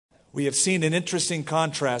We have seen an interesting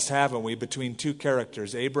contrast, haven't we, between two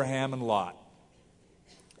characters, Abraham and Lot.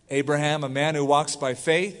 Abraham, a man who walks by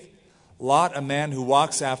faith. Lot, a man who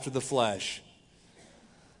walks after the flesh.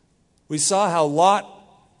 We saw how Lot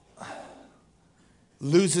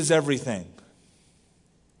loses everything.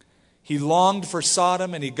 He longed for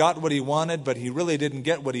Sodom and he got what he wanted, but he really didn't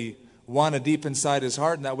get what he wanted deep inside his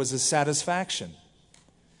heart, and that was his satisfaction.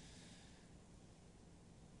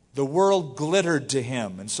 The world glittered to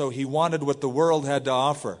him, and so he wanted what the world had to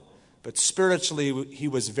offer. But spiritually, he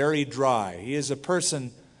was very dry. He is a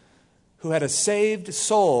person who had a saved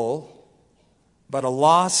soul, but a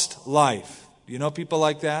lost life. Do you know people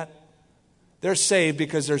like that? They're saved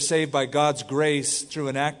because they're saved by God's grace through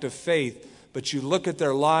an act of faith. But you look at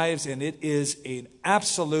their lives and it is an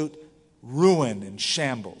absolute ruin and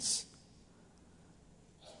shambles.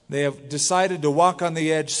 They have decided to walk on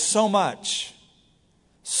the edge so much,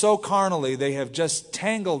 so carnally, they have just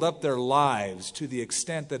tangled up their lives to the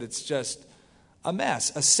extent that it's just a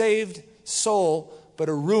mess. A saved soul, but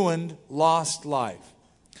a ruined, lost life.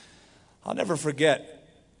 I'll never forget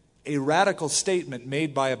a radical statement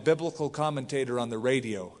made by a biblical commentator on the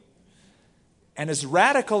radio. And as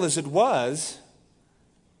radical as it was,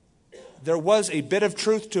 there was a bit of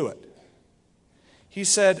truth to it. He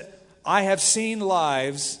said, I have seen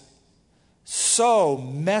lives so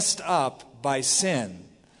messed up by sin,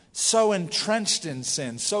 so entrenched in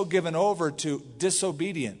sin, so given over to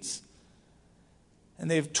disobedience. And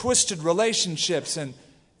they've twisted relationships and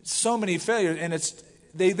so many failures.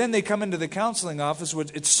 And then they come into the counseling office,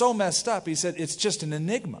 which it's so messed up. He said, it's just an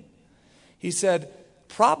enigma. He said,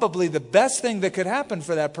 probably the best thing that could happen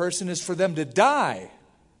for that person is for them to die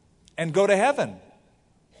and go to heaven.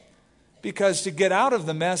 Because to get out of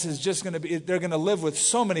the mess is just going to be, they're going to live with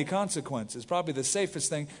so many consequences. Probably the safest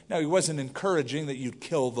thing. Now, he wasn't encouraging that you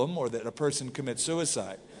kill them or that a person commit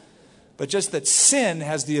suicide. But just that sin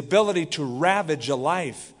has the ability to ravage a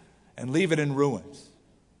life and leave it in ruins.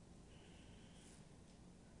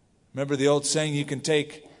 Remember the old saying, you can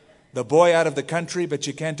take the boy out of the country, but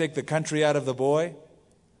you can't take the country out of the boy?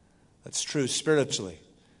 That's true spiritually.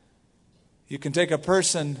 You can take a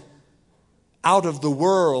person out of the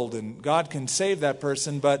world and God can save that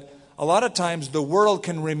person, but a lot of times the world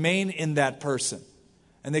can remain in that person.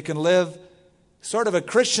 And they can live sort of a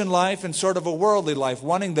Christian life and sort of a worldly life,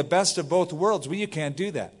 wanting the best of both worlds. Well, you can't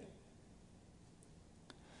do that.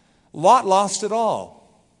 Lot lost it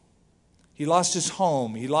all. He lost his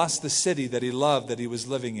home. He lost the city that he loved, that he was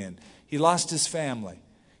living in. He lost his family.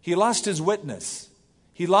 He lost his witness.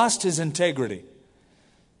 He lost his integrity.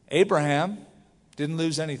 Abraham didn't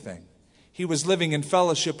lose anything. He was living in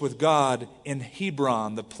fellowship with God in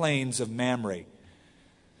Hebron, the plains of Mamre.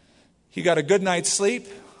 He got a good night's sleep,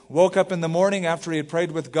 woke up in the morning after he had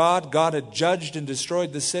prayed with God. God had judged and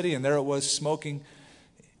destroyed the city, and there it was smoking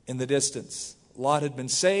in the distance. Lot had been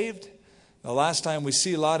saved. The last time we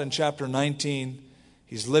see Lot in chapter 19,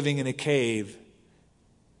 he's living in a cave,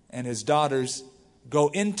 and his daughters go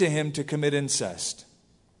into him to commit incest.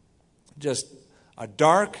 Just a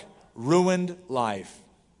dark, ruined life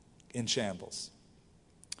in shambles.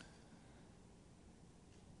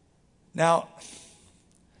 Now,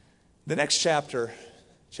 the next chapter,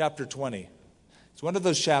 chapter 20, it's one of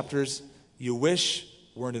those chapters you wish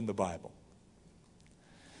weren't in the Bible.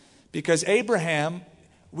 Because Abraham,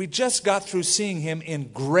 we just got through seeing him in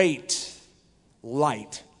great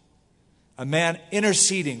light. A man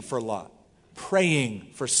interceding for Lot,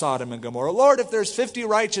 praying for Sodom and Gomorrah. Lord, if there's 50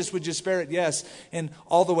 righteous, would you spare it? Yes. And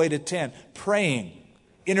all the way to 10. Praying,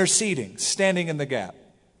 interceding, standing in the gap.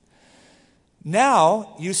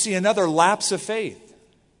 Now you see another lapse of faith.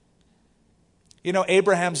 You know,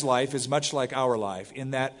 Abraham's life is much like our life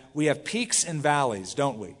in that we have peaks and valleys,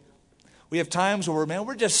 don't we? We have times where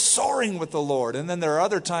we're just soaring with the Lord. And then there are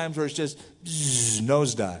other times where it's just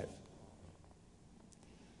nosedive.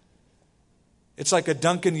 It's like a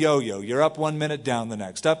Duncan yo-yo. You're up 1 minute, down the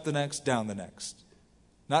next. Up the next, down the next.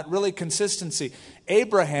 Not really consistency.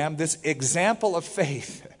 Abraham, this example of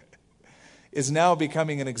faith, is now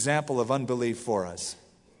becoming an example of unbelief for us.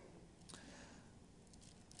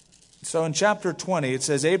 So in chapter 20, it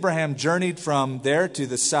says, Abraham journeyed from there to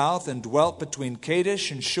the south and dwelt between Kadesh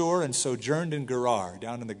and Shur and sojourned in Gerar,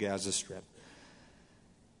 down in the Gaza Strip.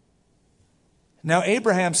 Now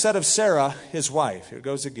Abraham said of Sarah, his wife, here it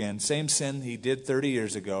goes again, same sin he did 30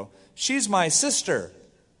 years ago, she's my sister.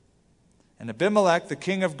 And Abimelech, the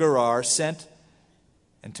king of Gerar, sent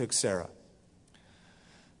and took Sarah.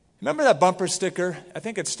 Remember that bumper sticker? I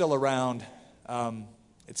think it's still around.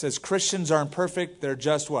 It says, Christians aren't perfect, they're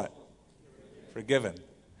just what? Forgiven.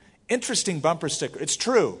 Interesting bumper sticker. It's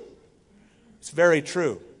true. It's very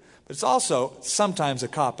true. But it's also sometimes a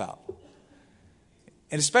cop-out.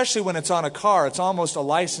 And especially when it's on a car, it's almost a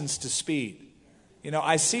license to speed. You know,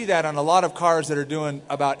 I see that on a lot of cars that are doing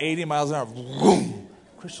about 80 miles an hour. Vroom.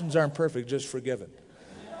 Christians aren't perfect, just forgiven.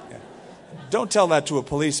 Yeah. Don't tell that to a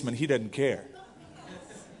policeman. He doesn't care.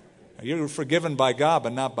 You're forgiven by God,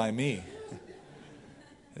 but not by me.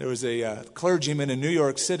 There was a clergyman in New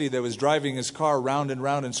York City that was driving his car round and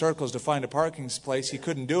round in circles to find a parking place. He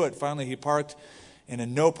couldn't do it. Finally, he parked in a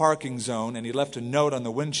no parking zone, and he left a note on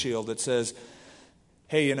the windshield that says,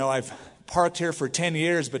 "Hey, you know, I've parked here for 10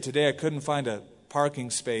 years, but today I couldn't find a parking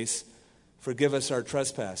space. Forgive us our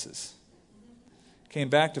trespasses." Came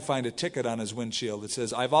back to find a ticket on his windshield that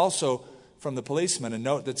says, "I've also," from the policeman, a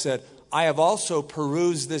note that said, "I have also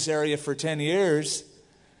perused this area for 10 years,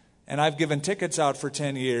 and I've given tickets out for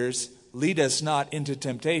 10 years. Lead us not into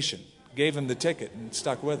temptation." Gave him the ticket and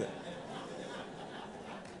stuck with it.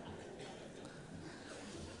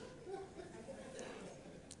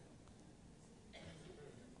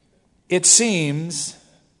 It seems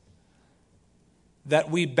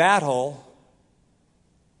that we battle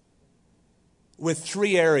with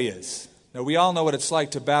three areas. Now, we all know what it's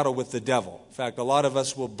like to battle with the devil. In fact, a lot of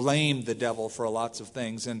us will blame the devil for lots of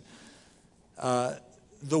things. And the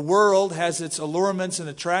world has its allurements and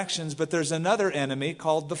attractions, but there's another enemy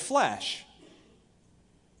called the flesh.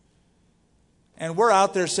 And we're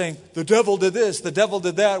out there saying, the devil did this, the devil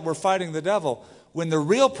did that, we're fighting the devil, when the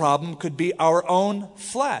real problem could be our own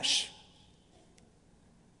flesh.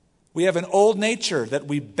 We have an old nature that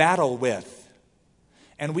we battle with,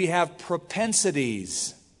 and we have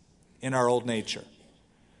propensities in our old nature.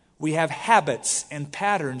 We have habits and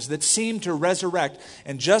patterns that seem to resurrect,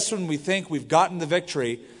 and just when we think we've gotten the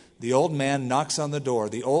victory, the old man knocks on the door.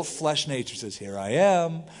 The old flesh nature says, "Here I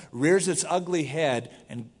am," rears its ugly head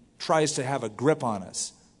and tries to have a grip on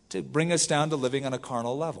us, to bring us down to living on a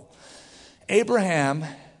carnal level. Abraham,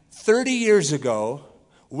 30 years ago,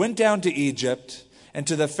 went down to Egypt and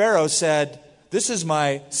to the Pharaoh said, "This is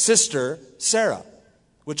my sister, Sarah,"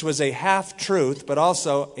 which was a half-truth, but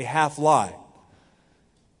also a half-lie.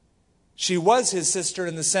 She was his sister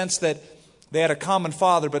in the sense that they had a common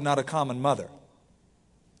father, but not a common mother.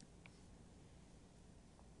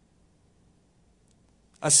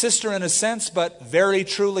 A sister in a sense, but very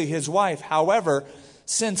truly his wife. However,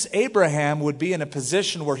 since Abraham would be in a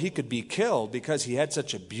position where he could be killed because he had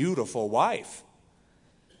such a beautiful wife,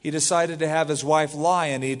 he decided to have his wife lie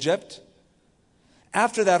in Egypt.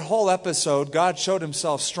 After that whole episode, God showed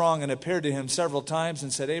himself strong and appeared to him several times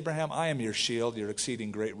and said, "Abraham, I am your shield, your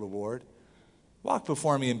exceeding great reward. Walk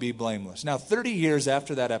before me and be blameless." Now, 30 years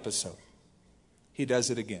after that episode, he does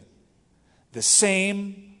it again. The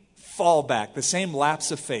same fallback, the same lapse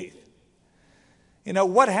of faith. You know,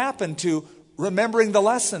 what happened to remembering the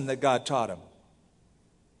lesson that God taught him?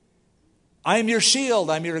 "I am your shield,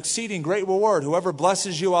 I'm your exceeding great reward. Whoever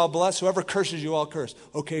blesses you, I'll bless. Whoever curses you, I'll curse."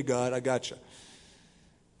 "Okay, God, I got you."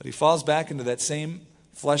 But he falls back into that same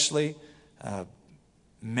fleshly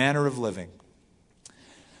manner of living.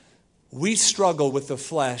 We struggle with the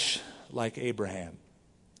flesh like Abraham.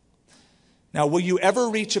 Now, will you ever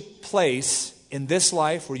reach a place in this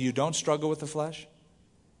life where you don't struggle with the flesh?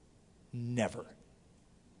 Never.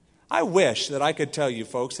 I wish that I could tell you,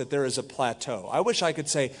 folks, that there is a plateau. I wish I could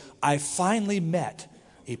say, I finally met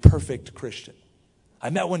a perfect Christian. I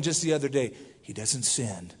met one just the other day. He doesn't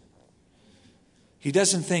sin. He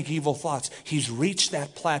doesn't think evil thoughts. He's reached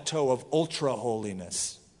that plateau of ultra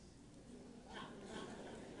holiness.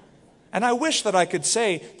 And I wish that I could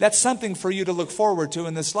say that's something for you to look forward to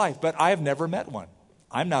in this life, but I've never met one.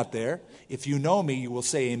 I'm not there. If you know me, you will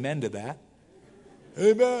say amen to that.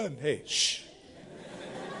 Amen. Hey, shh.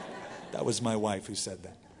 That was my wife who said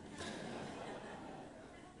that.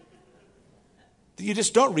 You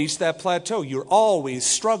just don't reach that plateau. You're always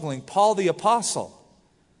struggling. Paul the Apostle,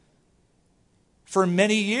 for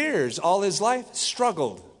many years, all his life,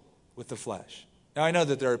 struggled with the flesh. Now, I know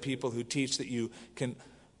that there are people who teach that you can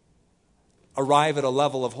arrive at a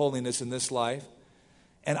level of holiness in this life,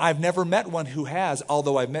 and I've never met one who has,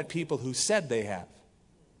 although I've met people who said they have,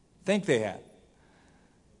 think they have.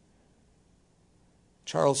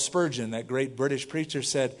 Charles Spurgeon, that great British preacher,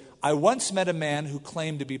 said, "I once met a man who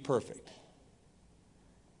claimed to be perfect.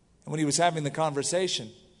 And when he was having the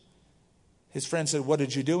conversation, his friend said, 'What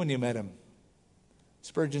did you do when you met him?'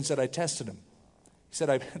 Spurgeon said, 'I tested him.' He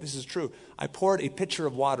said, this is true, I poured a pitcher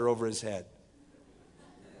of water over his head.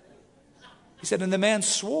 He said, and the man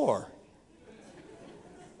swore.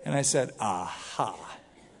 And I said, aha,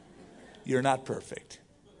 you're not perfect."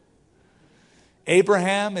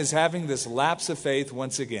 Abraham is having this lapse of faith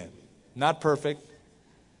once again. Not perfect.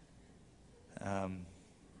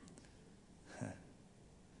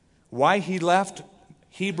 Why he left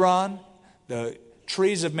Hebron, the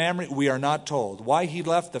trees of Mamre, we are not told. Why he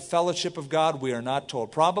left the fellowship of God, we are not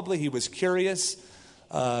told. Probably he was curious.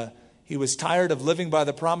 He was tired of living by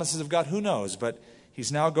the promises of God. Who knows? But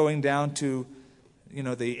he's now going down to,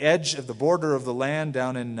 the edge of the border of the land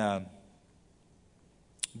down in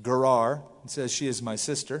Gerar. It says, she is my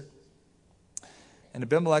sister. And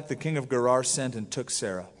Abimelech, the king of Gerar, sent and took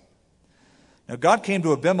Sarah. Now God came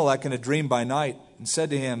to Abimelech in a dream by night and said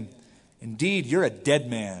to him, indeed, you're a dead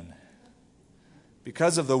man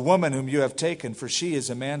because of the woman whom you have taken, for she is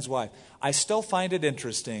a man's wife. I still find it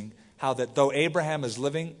interesting how that though Abraham is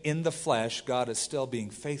living in the flesh, God is still being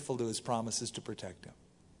faithful to his promises to protect him.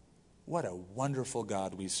 What a wonderful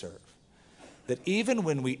God we serve. That even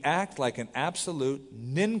when we act like an absolute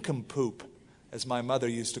nincompoop, as my mother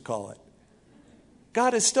used to call it,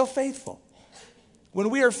 God is still faithful. When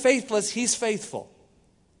we are faithless, he's faithful.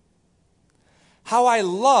 How I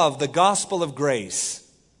love the gospel of grace.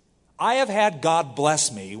 I have had God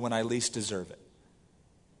bless me when I least deserve it.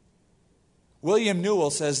 William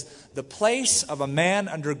Newell says, the place of a man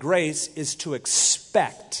under grace is to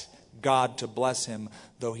expect God to bless him,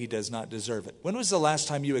 though he does not deserve it. When was the last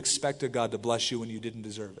time you expected God to bless you when you didn't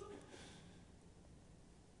deserve it?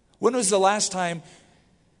 When was the last time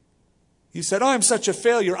you said, I'm such a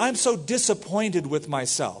failure. I'm so disappointed with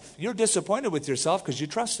myself. You're disappointed with yourself because you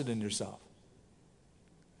trusted in yourself.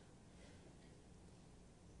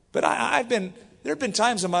 But there have been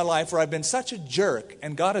times in my life where I've been such a jerk,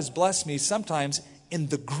 and God has blessed me sometimes in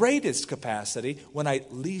the greatest capacity when I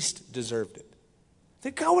least deserved it. I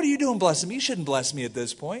think, God, what are you doing blessing me? You shouldn't bless me at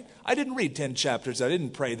this point. I didn't read 10 chapters. I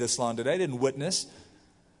didn't pray this long today. I didn't witness.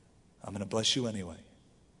 I'm going to bless you anyway.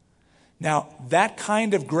 Now, that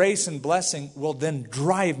kind of grace and blessing will then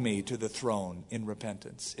drive me to the throne in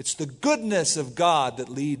repentance. It's the goodness of God that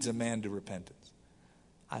leads a man to repentance.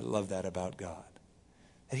 I love that about God.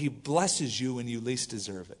 That he blesses you when you least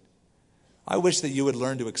deserve it. I wish that you would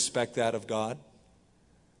learn to expect that of God.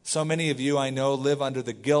 So many of you, I know, live under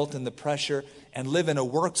the guilt and the pressure and live in a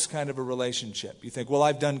works kind of a relationship. You think, well,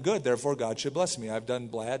 I've done good, therefore God should bless me. I've done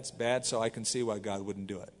bad, so I can see why God wouldn't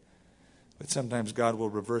do it. But sometimes God will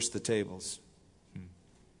reverse the tables.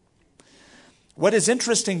 What is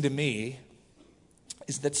interesting to me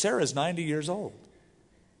is that Sarah is 90 years old.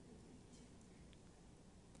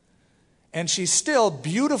 And she's still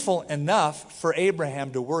beautiful enough for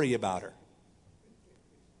Abraham to worry about her.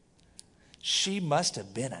 She must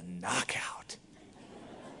have been a knockout.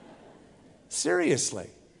 Seriously.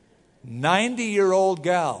 90-year-old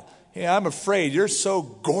gal. Hey, I'm afraid you're so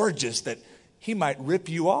gorgeous that he might rip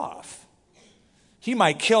you off. He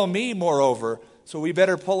might kill me, moreover, so we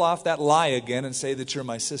better pull off that lie again and say that you're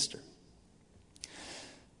my sister.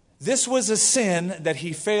 This was a sin that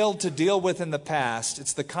he failed to deal with in the past.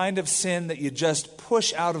 It's the kind of sin that you just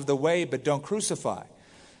push out of the way but don't crucify.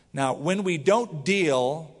 Now, when we don't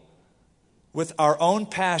deal with our own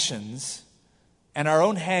passions and our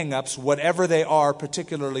own hang-ups, whatever they are,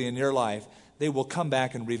 particularly in your life, they will come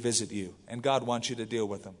back and revisit you. And God wants you to deal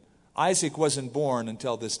with them. Isaac wasn't born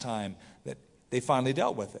until this time that they finally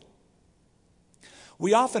dealt with it.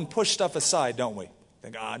 We often push stuff aside, don't we?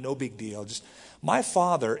 Think, no big deal. My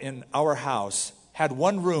father in our house had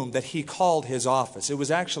one room that he called his office. It was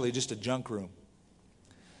actually just a junk room.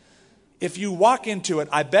 If you walk into it,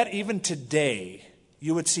 I bet even today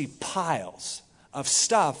you would see piles of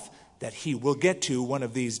stuff that he will get to one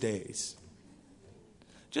of these days.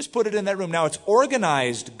 Just put it in that room. Now, it's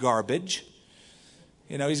organized garbage.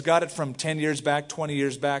 He's got it from 10 years back, 20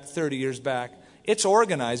 years back, 30 years back. It's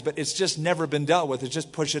organized, but it's just never been dealt with. It's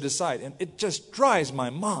just push it aside. And it just drives my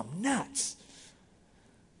mom nuts.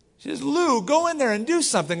 She says, Lou, go in there and do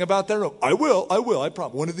something about that room. I will, I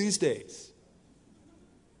promise, one of these days.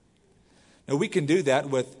 Now, we can do that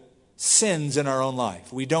with sins in our own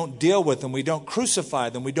life. We don't deal with them. We don't crucify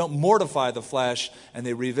them. We don't mortify the flesh, and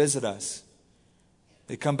they revisit us.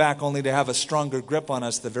 They come back only to have a stronger grip on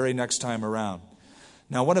us the very next time around.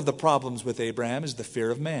 Now, one of the problems with Abraham is the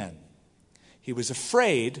fear of man. He was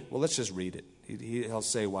afraid. Well, let's just read it. He'll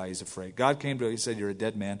say why he's afraid. God came to him, he said, you're a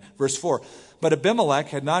dead man. Verse 4, but Abimelech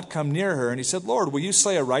had not come near her, and he said, Lord, will you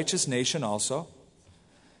slay a righteous nation also?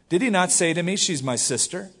 Did he not say to me, she's my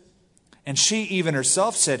sister? And she even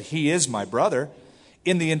herself said, he is my brother.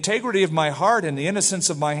 In the integrity of my heart and the innocence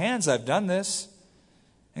of my hands, I've done this.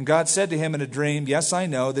 And God said to him in a dream, yes, I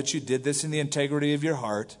know that you did this in the integrity of your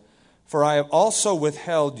heart. For I have also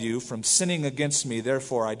withheld you from sinning against me.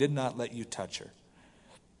 Therefore, I did not let you touch her.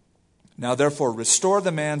 Now, therefore, restore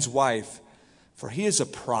the man's wife, for he is a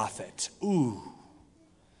prophet. Ooh.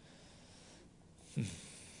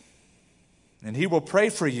 and he will pray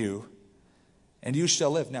for you, and you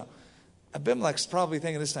shall live. Now, Abimelech's probably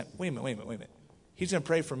thinking this time, wait a minute. He's going to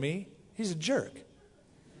pray for me? He's a jerk.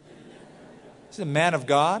 He's a man of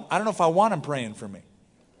God. I don't know if I want him praying for me.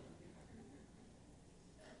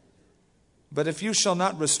 But if you shall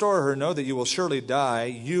not restore her, know that you will surely die,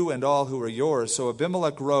 you and all who are yours. So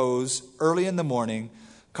Abimelech rose early in the morning,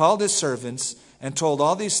 called his servants, and told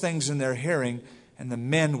all these things in their hearing, and the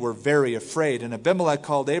men were very afraid. And Abimelech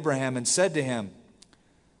called Abraham and said to him,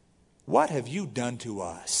 what have you done to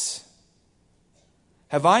us?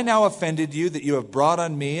 Have I now offended you that you have brought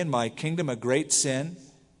on me and my kingdom a great sin?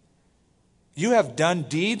 You have done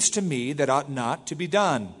deeds to me that ought not to be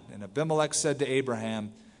done. And Abimelech said to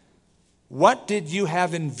Abraham, what did you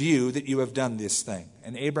have in view that you have done this thing?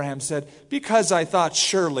 And Abraham said, because I thought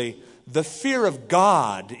surely the fear of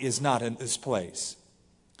God is not in this place.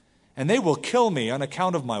 And they will kill me on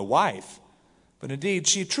account of my wife. But indeed,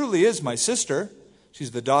 she truly is my sister.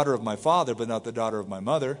 She's the daughter of my father, but not the daughter of my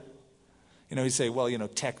mother. You say, well,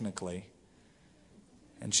 technically.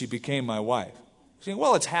 And she became my wife. Saying,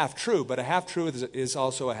 well, it's half true, but a half truth is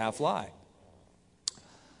also a half lie.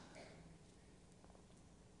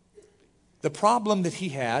 The problem that he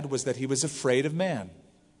had was that he was afraid of man.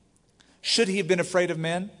 Should he have been afraid of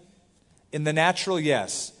men? In the natural,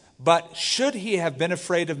 yes. But should he have been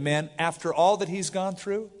afraid of men after all that he's gone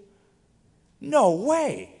through? No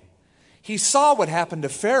way. He saw what happened to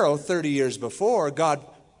Pharaoh 30 years before. God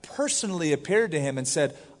personally appeared to him and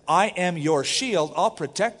said, I am your shield. I'll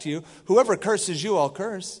protect you. Whoever curses you, I'll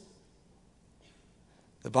curse.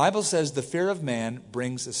 The Bible says the fear of man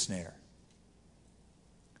brings a snare.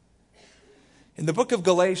 In the book of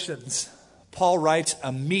Galatians, Paul writes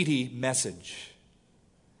a meaty message.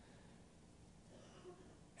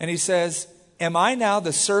 And he says, am I now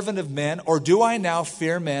the servant of men, or do I now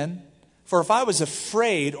fear men? For if I was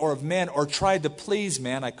afraid or of men or tried to please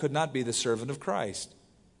man, I could not be the servant of Christ.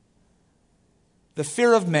 The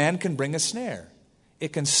fear of man can bring a snare.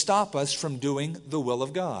 It can stop us from doing the will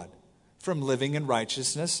of God, from living in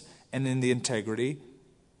righteousness and in the integrity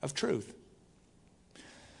of truth.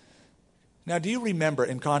 Now, do you remember,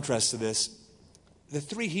 in contrast to this, the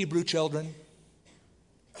 3 Hebrew children,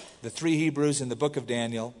 the 3 Hebrews in the book of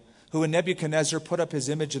Daniel, who when Nebuchadnezzar put up his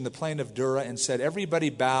image in the plain of Dura and said, everybody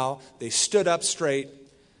bow, they stood up straight.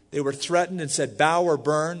 They were threatened and said, bow or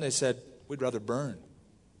burn. They said, we'd rather burn.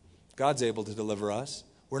 God's able to deliver us.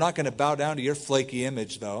 We're not going to bow down to your flaky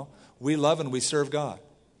image, though. We love and we serve God.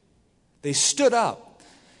 They stood up.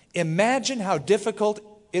 Imagine how difficult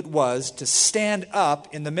it was to stand up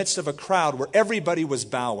in the midst of a crowd where everybody was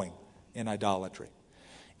bowing in idolatry.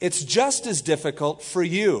 It's just as difficult for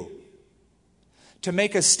you to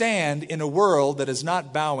make a stand in a world that is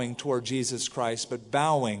not bowing toward Jesus Christ, but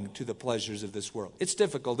bowing to the pleasures of this world. It's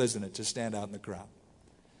difficult, isn't it, to stand out in the crowd?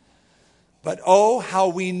 But oh, how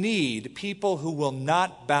we need people who will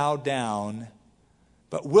not bow down,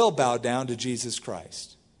 but will bow down to Jesus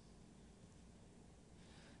Christ.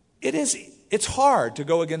 It's hard to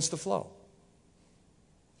go against the flow.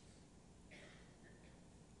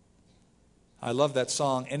 I love that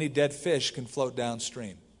song, Any Dead Fish Can Float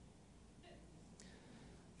Downstream.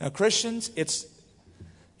 Now, Christians, it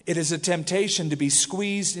is a temptation to be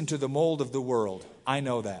squeezed into the mold of the world. I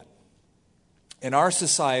know that. In our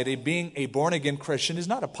society, being a born-again Christian is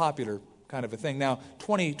not a popular kind of a thing. Now,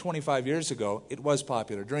 25 years ago, it was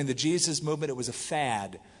popular. During the Jesus movement, it was a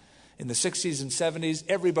fad. In the 60s and 70s,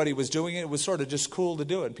 everybody was doing it. It was sort of just cool to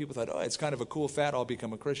do it. And people thought, oh, it's kind of a cool fad. I'll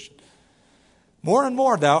become a Christian. More and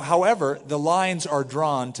more now, however, the lines are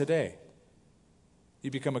drawn today. You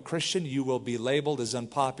become a Christian, you will be labeled as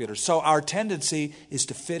unpopular. So our tendency is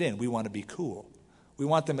to fit in. We want to be cool. We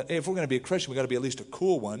want them, if we're going to be a Christian, we've got to be at least a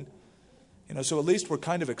cool one. So at least we're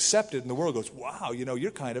kind of accepted, and the world goes, wow,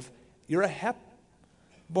 you're a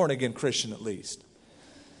born-again Christian at least.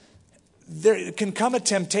 There can come a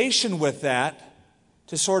temptation with that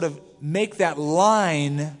to sort of make that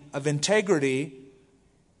line of integrity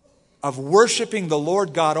of worshiping the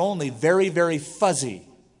Lord God only very, very fuzzy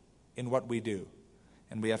in what we do.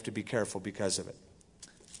 And we have to be careful because of it.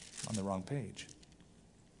 On the wrong page.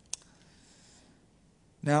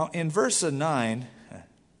 Now, in verse 9,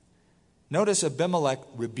 notice Abimelech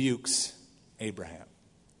rebukes Abraham.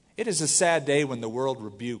 It is a sad day when the world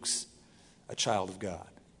rebukes a child of God.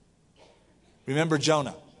 Remember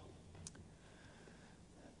Jonah.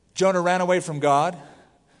 Jonah ran away from God.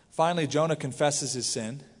 Finally, Jonah confesses his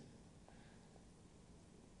sin.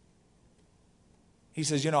 He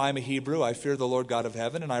says, I'm a Hebrew. I fear the Lord God of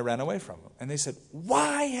heaven, and I ran away from him. And they said,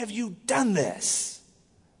 why have you done this?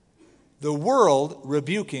 The world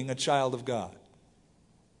rebuking a child of God.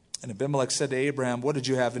 And Abimelech said to Abraham, what did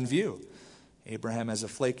you have in view? Abraham has a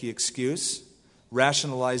flaky excuse,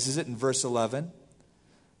 rationalizes it in verse 11.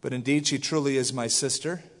 But indeed, she truly is my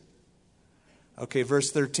sister. Okay,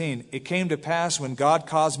 verse 13. It came to pass when God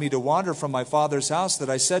caused me to wander from my father's house that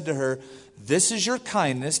I said to her, this is your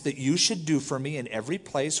kindness that you should do for me in every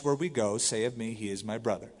place where we go. Say of me, he is my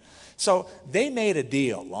brother. So they made a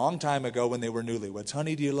deal a long time ago when they were newlyweds.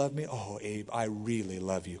 Honey, do you love me? Oh, Abe, I really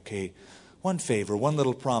love you. Okay, one favor, one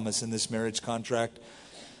little promise in this marriage contract.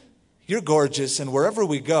 You're gorgeous, and wherever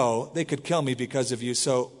we go, they could kill me because of you.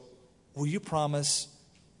 So will you promise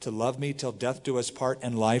to love me till death do us part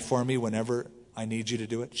and lie for me whenever I need you to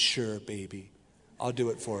do it? Sure, baby. I'll do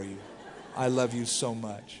it for you. I love you so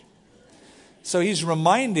much. So he's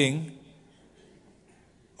reminding,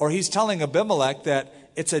 or he's telling Abimelech that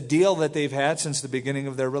it's a deal that they've had since the beginning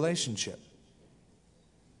of their relationship.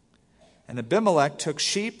 And Abimelech took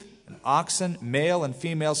sheep and oxen, male and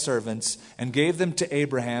female servants, and gave them to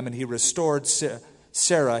Abraham, and he restored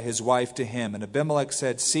Sarah, his wife, to him. And Abimelech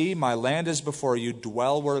said, see, my land is before you,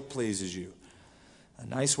 dwell where it pleases you. A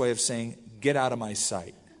nice way of saying, get out of my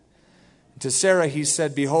sight. To Sarah he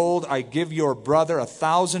said, behold, I give your brother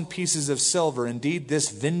 1,000 pieces of silver. Indeed, this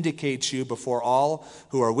vindicates you before all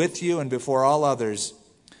who are with you and before all others.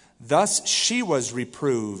 Thus she was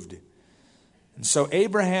reproved. And so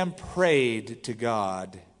Abraham prayed to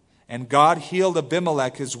God, and God healed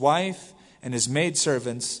Abimelech, his wife, and his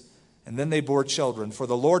maidservants, and then they bore children. For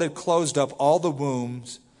the Lord had closed up all the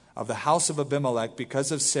wombs of the house of Abimelech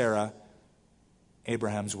because of Sarah,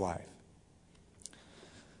 Abraham's wife.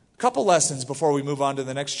 A couple lessons before we move on to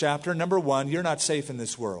the next chapter. Number one, you're not safe in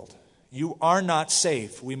this world. You are not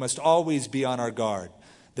safe. We must always be on our guard.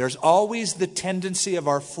 There's always the tendency of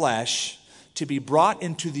our flesh to be brought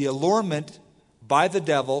into the allurement by the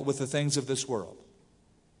devil with the things of this world.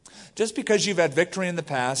 Just because you've had victory in the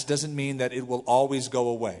past doesn't mean that it will always go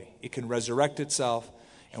away. It can resurrect itself,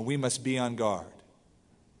 and we must be on guard.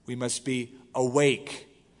 We must be awake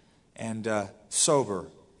and sober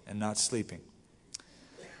and not sleeping.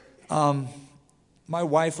 My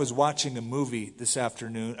wife was watching a movie this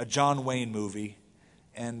afternoon, a John Wayne movie,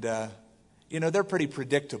 and they're pretty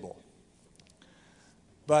predictable.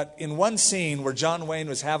 But in one scene where John Wayne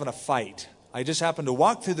was having a fight, I just happened to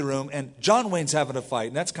walk through the room, and John Wayne's having a fight,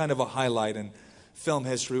 and that's kind of a highlight in film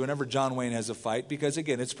history whenever John Wayne has a fight, because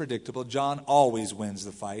again, it's predictable. John always wins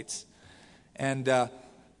the fights. And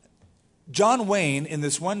John Wayne, in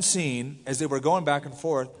this one scene, as they were going back and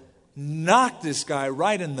forth, knocked this guy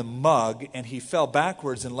right in the mug, and he fell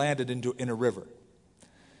backwards and landed in a river.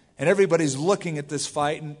 And everybody's looking at this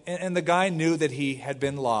fight, and the guy knew that he had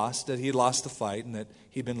been lost, that he lost the fight, and that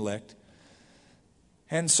he'd been licked.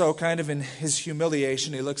 And so kind of in his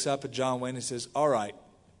humiliation, he looks up at John Wayne and says, all right,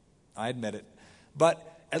 I admit it,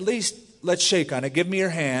 but at least let's shake on it. Give me your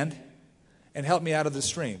hand and help me out of the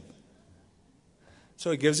stream.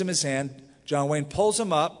 So he gives him his hand. John Wayne pulls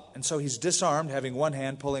him up, and so he's disarmed, having one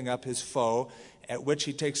hand pulling up his foe, at which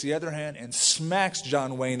he takes the other hand and smacks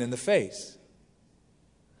John Wayne in the face.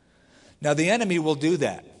 Now, the enemy will do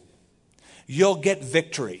that. You'll get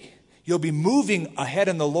victory. You'll be moving ahead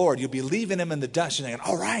in the Lord. You'll be leaving him in the dust and saying,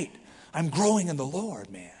 all right, I'm growing in the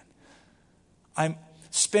Lord, man. I'm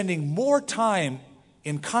spending more time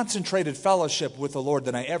in concentrated fellowship with the Lord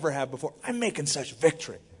than I ever have before. I'm making such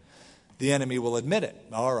victory. The enemy will admit it.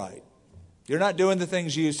 All right. You're not doing the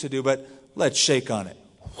things you used to do, but let's shake on it.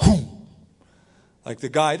 Like the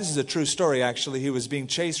guy, this is a true story actually, he was being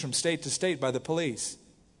chased from state to state by the police.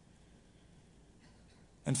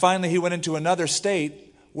 And finally he went into another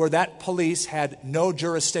state where that police had no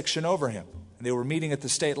jurisdiction over him. And they were meeting at the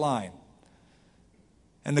state line.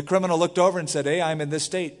 And the criminal looked over and said, hey, I'm in this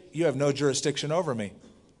state. You have no jurisdiction over me.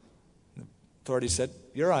 The authority said,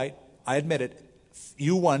 you're right. I admit it.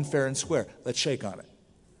 You won fair and square. Let's shake on it.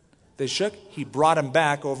 They shook. He brought him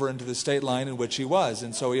back over into the state line in which he was.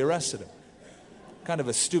 And so he arrested him. Kind of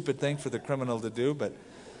a stupid thing for the criminal to do, but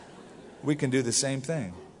we can do the same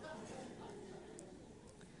thing.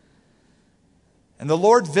 And the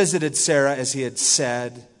Lord visited Sarah as he had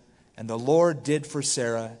said, and the Lord did for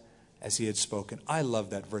Sarah as he had spoken. I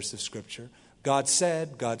love that verse of Scripture. God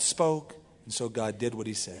said, God spoke, and so God did what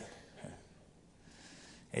he said.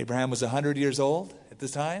 Abraham was 100 years old at the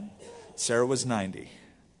time. Sarah was 90.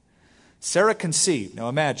 Sarah conceived. Now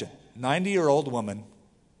imagine, 90-year-old woman,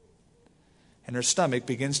 and her stomach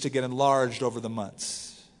begins to get enlarged over the months.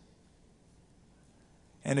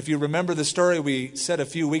 And if you remember the story we said a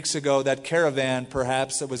few weeks ago, that caravan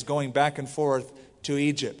perhaps that was going back and forth to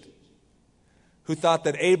Egypt, who thought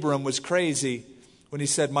that Abram was crazy when he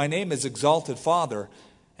said, my name is Exalted Father,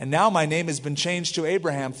 And now my name has been changed to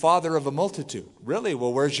Abraham, father of a multitude. Really?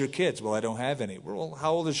 Well, where's your kids? Well, I don't have any. Well,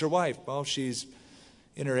 how old is your wife? Well, she's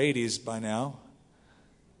in her 80s by now.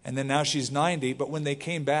 And then now she's 90. But when they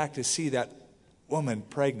came back to see that woman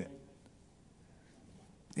pregnant,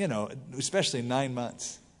 especially 9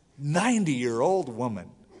 months, 90-year-old woman,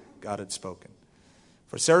 God had spoken.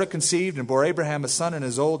 For Sarah conceived and bore Abraham a son in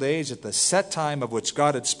his old age at the set time of which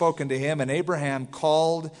God had spoken to him. And Abraham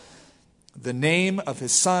called the name of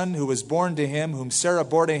his son who was born to him, whom Sarah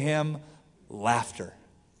bore to him, Laughter.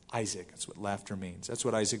 Isaac. That's what laughter means. That's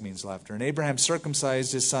what Isaac means, laughter. And Abraham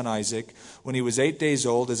circumcised his son Isaac when he was 8 days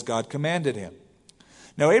old, as God commanded him.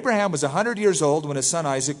 Now Abraham was 100 years old when his son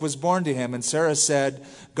Isaac was born to him. And Sarah said,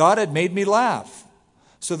 God had made me laugh,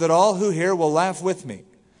 so that all who hear will laugh with me.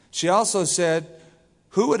 She also said,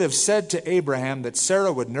 who would have said to Abraham that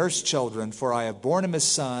Sarah would nurse children, for I have borne him a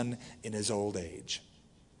son in his old age.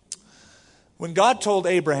 When God told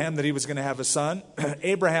Abraham that he was going to have a son,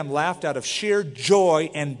 Abraham laughed out of sheer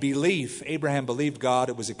joy and belief. Abraham believed God.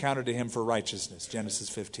 It was accounted to him for righteousness. Genesis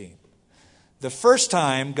 15. The first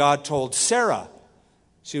time God told Sarah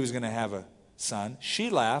she was going to have a son,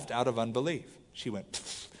 she laughed out of unbelief. She went,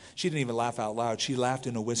 pfft. She didn't even laugh out loud. She laughed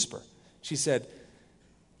in a whisper. She said,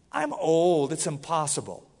 I'm old. It's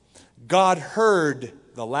impossible. God heard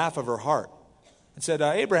the laugh of her heart and said,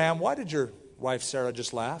 Abraham, why did your wife Sarah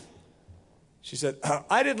just laugh? She said,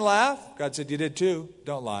 I didn't laugh. God said, you did too.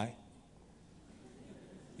 Don't lie.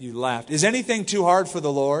 You laughed. Is anything too hard for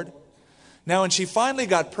the Lord? Now, when she finally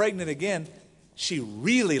got pregnant again, she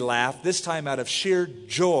really laughed, this time out of sheer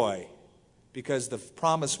joy, because the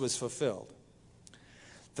promise was fulfilled.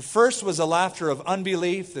 The first was a laughter of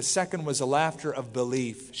unbelief. The second was a laughter of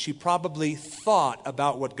belief. She probably thought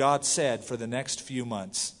about what God said for the next few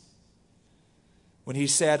months. When he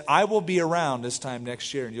said, I will be around this time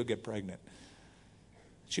next year and you'll get pregnant.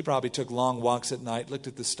 She probably took long walks at night, looked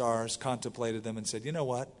at the stars, contemplated them, and said, you know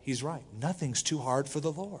what? He's right. Nothing's too hard for the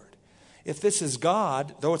Lord. If this is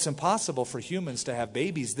God, though it's impossible for humans to have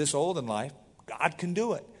babies this old in life, God can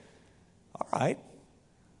do it. All right.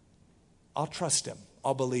 I'll trust him.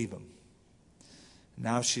 I'll believe him.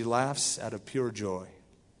 Now she laughs out of pure joy.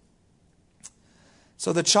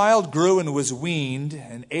 So the child grew and was weaned,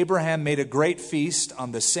 and Abraham made a great feast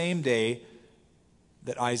on the same day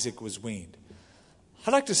that Isaac was weaned.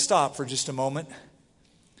 I'd like to stop for just a moment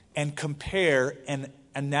and compare an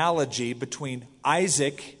analogy between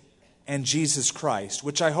Isaac and Jesus Christ,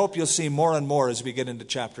 which I hope you'll see more and more as we get into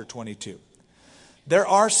chapter 22. There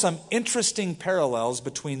are some interesting parallels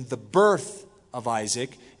between the birth of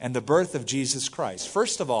Isaac and the birth of Jesus Christ.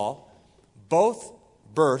 First of all, both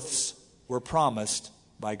births were promised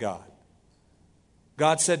by God.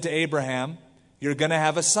 God said to Abraham, you're going to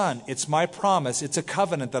have a son. It's my promise. It's a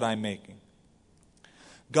covenant that I'm making.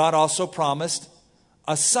 God also promised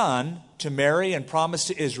a son to Mary and promised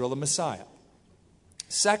to Israel a Messiah.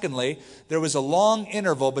 Secondly, there was a long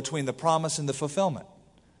interval between the promise and the fulfillment.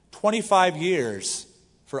 25 years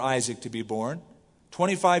for Isaac to be born.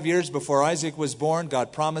 25 years before Isaac was born,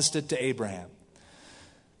 God promised it to Abraham.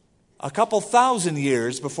 A couple thousand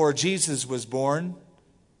years before Jesus was born,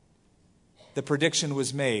 the prediction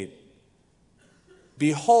was made.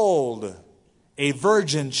 Behold, a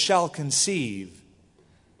virgin shall conceive,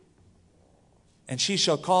 and she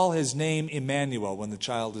shall call his name Emmanuel when the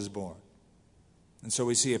child is born. And so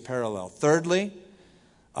we see a parallel. Thirdly,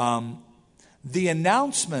 the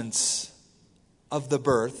announcements of the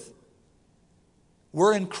birth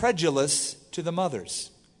were incredulous to the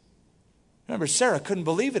mothers. Remember, Sarah couldn't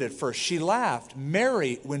believe it at first. She laughed.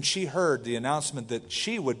 Mary, when she heard the announcement that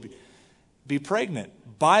she would be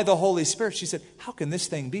pregnant by the Holy Spirit, she said, how can this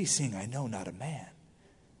thing be, seeing I know not a man?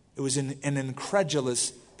 It was an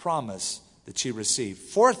incredulous promise that she received.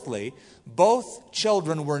 Fourthly, both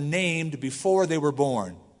children were named before they were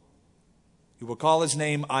born. You will call his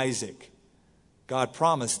name Isaac. God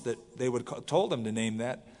promised that they would told him to name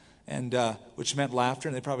that, and which meant laughter.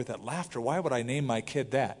 And they probably thought, laughter? Why would I name my kid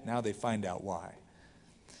that? Now they find out why.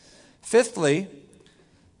 Fifthly,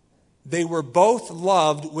 they were both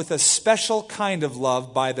loved with a special kind of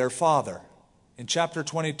love by their father. In chapter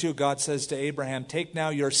 22, God says to Abraham, take now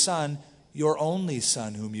your son, your only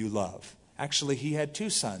son whom you love. Actually, he had two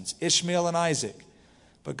sons, Ishmael and Isaac.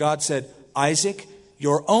 But God said, Isaac,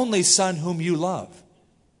 your only son whom you love.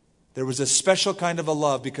 There was a special kind of a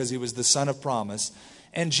love because he was the son of promise.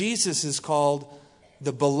 And Jesus is called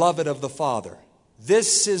the beloved of the Father.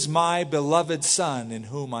 This is my beloved son in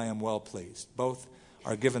whom I am well pleased. Both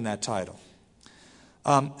are given that title.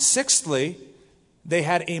 Sixthly, they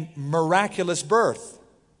had a miraculous birth.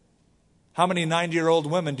 How many 90-year-old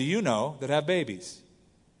women do you know that have babies?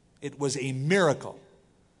 It was a miracle.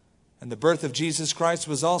 And the birth of Jesus Christ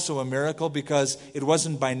was also a miracle because it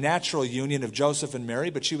wasn't by natural union of Joseph and Mary,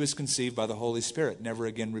 but she was conceived by the Holy Spirit, never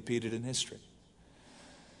again repeated in history.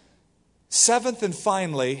 Seventh and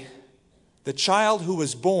finally, the child who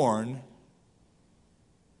was born,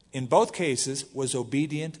 in both cases, was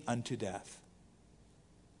obedient unto death.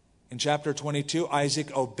 In chapter 22,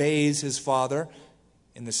 Isaac obeys his father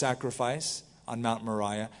in the sacrifice on Mount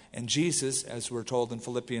Moriah. And Jesus, as we're told in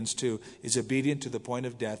Philippians 2, is obedient to the point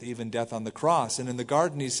of death, even death on the cross. And in the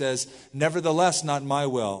garden he says, "Nevertheless, not my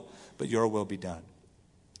will, but your will be done."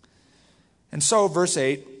 And so, verse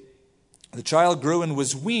 8, the child grew and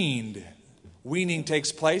was weaned. Weaning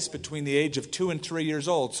takes place between the age of 2 and 3 years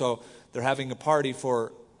old. So they're having a party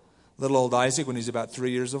for little old Isaac when he's about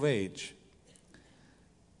 3 years of age.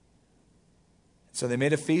 So they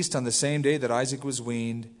made a feast on the same day that Isaac was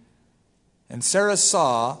weaned. And Sarah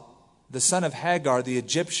saw the son of Hagar, the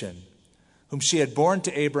Egyptian, whom she had borne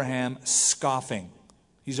to Abraham, scoffing.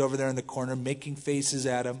 He's over there in the corner making faces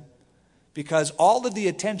at him because all of the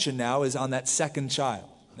attention now is on that second child.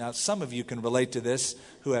 Now, some of you can relate to this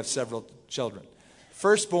who have several children.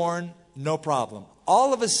 Firstborn, no problem.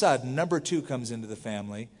 All of a sudden, number 2 comes into the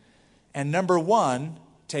family, and number 1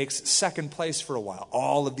 takes second place for a while.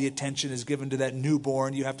 All of the attention is given to that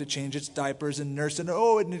newborn. You have to change its diapers and nurse it.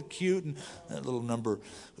 Oh, isn't it cute? And that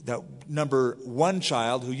number 1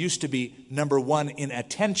 child, who used to be number 1 in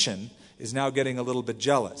attention, is now getting a little bit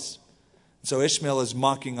jealous. So Ishmael is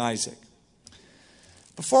mocking Isaac.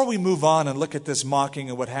 Before we move on and look at this mocking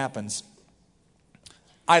and what happens,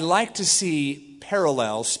 I like to see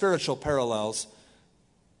parallels, spiritual parallels,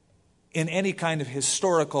 in any kind of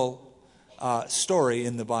historical story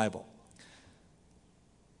in the Bible.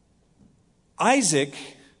 Isaac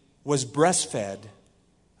was breastfed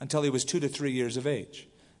until he was 2 to 3 years of age.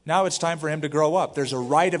 Now it's time for him to grow up. There's a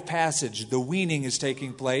rite of passage. The weaning is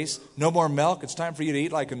taking place. No more milk. It's time for you to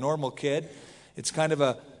eat like a normal kid. It's kind of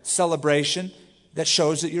a celebration that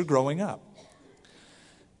shows that you're growing up.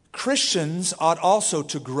 Christians ought also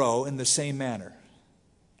to grow in the same manner.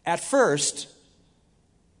 At first,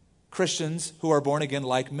 Christians who are born again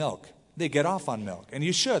like milk. They get off on milk. And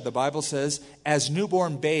you should. The Bible says, as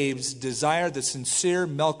newborn babes, desire the sincere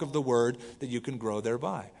milk of the word that you can grow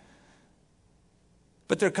thereby.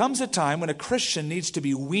 But there comes a time when a Christian needs to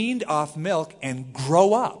be weaned off milk and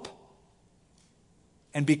grow up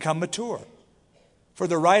and become mature. For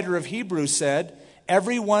the writer of Hebrews said,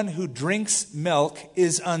 everyone who drinks milk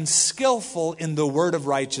is unskillful in the word of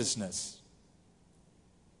righteousness.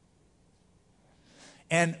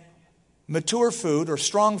 And mature food or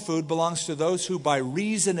strong food belongs to those who by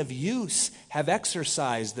reason of use have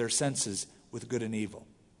exercised their senses with good and evil.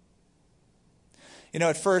 You know,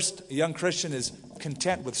 at first, a young Christian is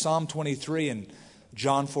content with Psalm 23 and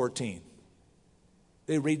John 14.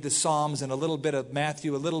 They read the Psalms and a little bit of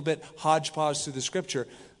Matthew, a little bit hodgepodge through the Scripture.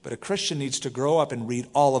 But a Christian needs to grow up and read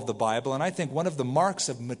all of the Bible. And I think one of the marks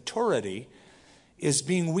of maturity is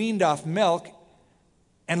being weaned off milk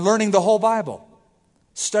and learning the whole Bible.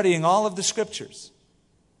 Studying all of the Scriptures.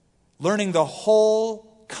 Learning the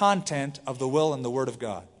whole content of the will and the Word of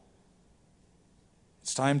God.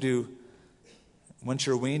 It's time to, once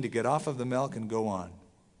you're weaned, to get off of the milk and go on.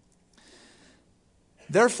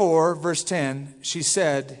 Therefore, verse 10, she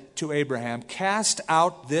said to Abraham, cast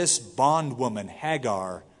out this bondwoman,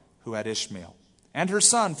 Hagar, who had Ishmael, and her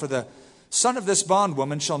son, for the son of this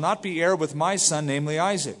bondwoman shall not be heir with my son, namely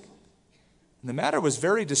Isaac. And the matter was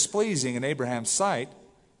very displeasing in Abraham's sight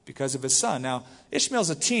because of his son. Now, Ishmael's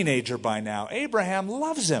a teenager by now. Abraham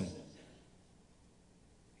loves him.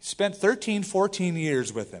 He spent 13, 14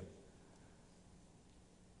 years with him.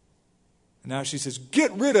 And now she says,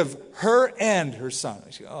 get rid of her and her son.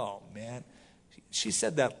 She goes, oh, man. She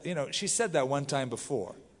said that, she said that one time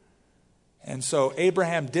before. And so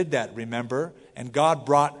Abraham did that, remember? And God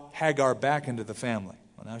brought Hagar back into the family.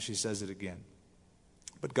 Well, now she says it again.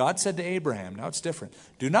 But God said to Abraham, now it's different.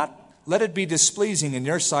 Do not let it be displeasing in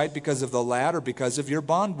your sight because of the lad or because of your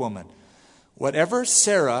bondwoman. Whatever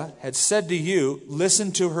Sarah had said to you,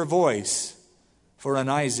 listen to her voice. For in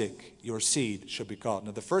Isaac your seed shall be called.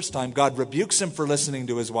 Now the first time God rebukes him for listening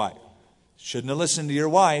to his wife. Shouldn't have listened to your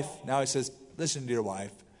wife. Now he says, listen to your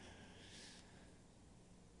wife.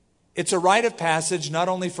 It's a rite of passage not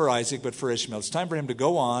only for Isaac but for Ishmael. It's time for him to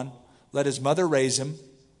go on. Let his mother raise him.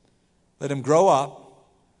 Let him grow up.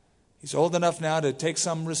 He's old enough now to take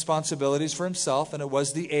some responsibilities for himself, and it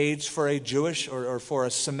was the age for a Jewish or for a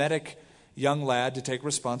Semitic young lad to take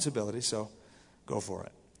responsibility, so go for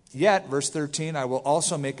it. Yet, verse 13, I will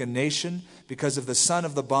also make a nation because of the son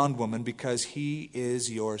of the bondwoman, because he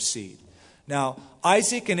is your seed. Now,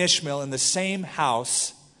 Isaac and Ishmael in the same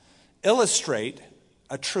house illustrate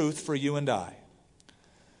a truth for you and I.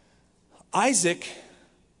 Isaac,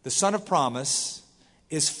 the son of promise,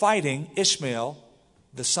 is fighting Ishmael,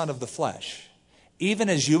 the son of the flesh. Even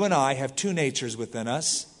as you and I have two natures within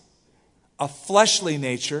us, a fleshly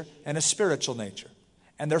nature and a spiritual nature.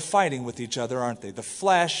 And they're fighting with each other, aren't they? The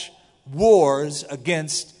flesh wars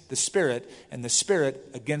against the spirit, and the spirit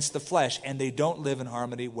against the flesh, and they don't live in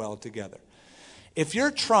harmony well together. If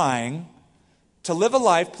you're trying to live a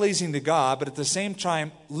life pleasing to God, but at the same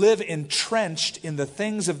time live entrenched in the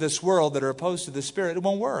things of this world that are opposed to the Spirit, it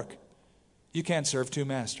won't work. You can't serve two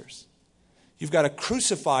masters. You've got to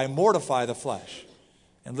crucify, mortify the flesh,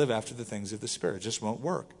 and live after the things of the Spirit. It just won't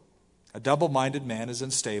work. A double-minded man is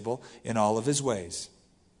unstable in all of his ways.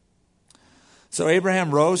 So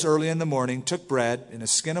Abraham rose early in the morning, took bread in a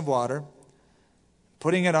skin of water,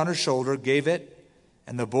 putting it on her shoulder, gave it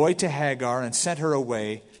and the boy to Hagar, and sent her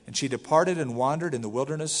away. And she departed and wandered in the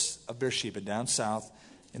wilderness of Beersheba, down south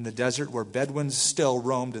in the desert where Bedouins still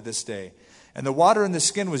roam to this day. And the water in the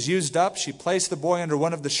skin was used up. She placed the boy under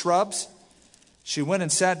one of the shrubs. She went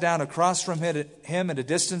and sat down across from him at a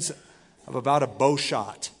distance of about a bow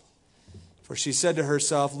shot. For she said to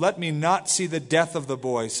herself, let me not see the death of the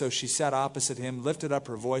boy. So she sat opposite him, lifted up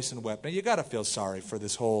her voice, and wept. Now you got to feel sorry for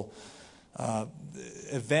this whole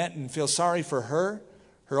event and feel sorry for her.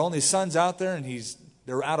 Her only son's out there, and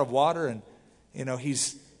they're out of water, and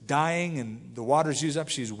he's dying, and the water's used up.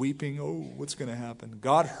 She's weeping. Oh, what's going to happen?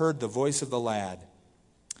 God heard the voice of the lad.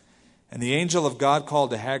 And the angel of God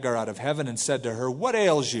called to Hagar out of heaven and said to her, what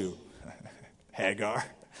ails you, Hagar?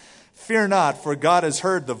 Fear not, for God has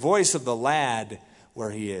heard the voice of the lad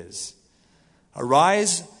where he is.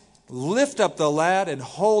 Arise, lift up the lad, and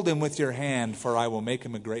hold him with your hand, for I will make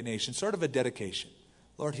him a great nation. Sort of a dedication.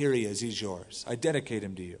 Lord, here he is. He's yours. I dedicate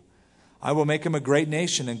him to you. I will make him a great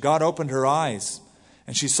nation. And God opened her eyes,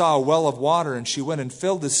 and she saw a well of water, and she went and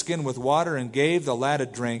filled the skin with water and gave the lad a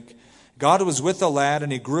drink. God was with the lad,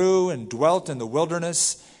 and he grew and dwelt in the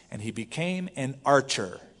wilderness, and he became an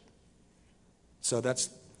archer. So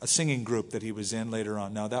that's a singing group that he was in later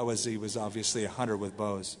on. Now, he was obviously a hunter with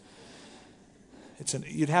bows.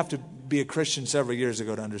 You'd have to be a Christian several years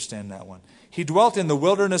ago to understand that one. He dwelt in the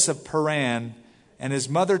wilderness of Paran, and his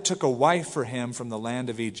mother took a wife for him from the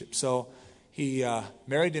land of Egypt. So he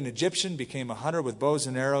married an Egyptian, became a hunter with bows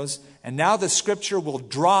and arrows. And now the scripture will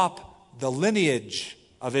drop the lineage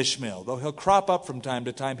of Ishmael. Though he'll crop up from time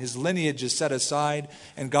to time, his lineage is set aside.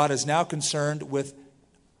 And God is now concerned with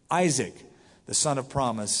Isaac, the son of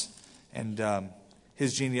promise. And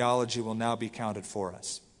his genealogy will now be counted for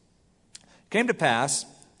us. It came to pass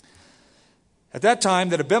at that time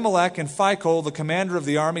that Abimelech and Phicol, the commander of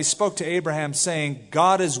the army, spoke to Abraham, saying,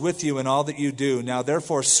 God is with you in all that you do. Now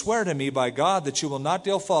therefore swear to me by God that you will not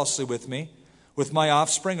deal falsely with me, with my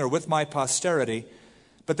offspring, or with my posterity,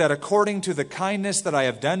 but that according to the kindness that I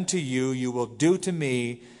have done to you, you will do to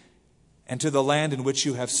me and to the land in which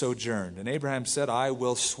you have sojourned. And Abraham said, I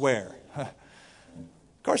will swear. Of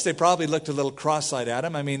course, they probably looked a little cross-eyed at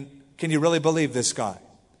him. I mean, can you really believe this guy?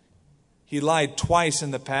 He lied twice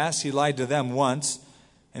in the past. He lied to them once.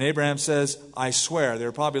 And Abraham says, I swear. They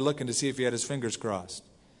were probably looking to see if he had his fingers crossed.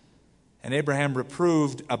 And Abraham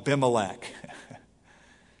reproved Abimelech.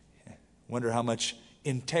 Wonder how much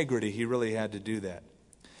integrity he really had to do that.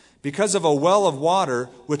 Because of a well of water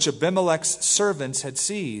which Abimelech's servants had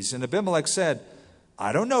seized. And Abimelech said,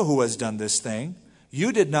 I don't know who has done this thing.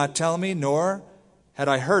 You did not tell me, nor had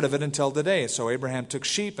I heard of it until today. So Abraham took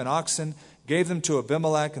sheep and oxen, gave them to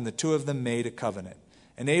Abimelech, and the two of them made a covenant.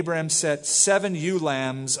 And Abraham set 7 ewe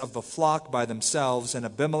lambs of the flock by themselves. And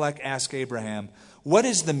Abimelech asked Abraham, what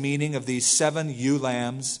is the meaning of these 7 ewe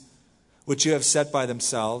lambs which you have set by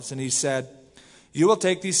themselves? And he said, you will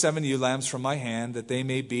take these 7 ewe lambs from my hand, that they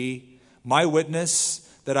may be my witness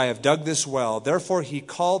that I have dug this well. Therefore he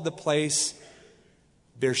called the place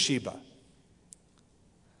Beersheba,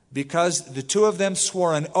 because the two of them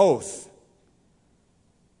swore an oath.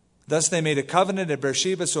 Thus they made a covenant at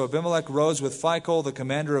Beersheba. So Abimelech rose with Phicol, the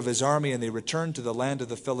commander of his army, and they returned to the land of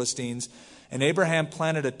the Philistines. And Abraham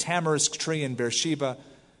planted a tamarisk tree in Beersheba,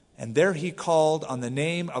 and there he called on the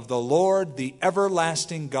name of the Lord, the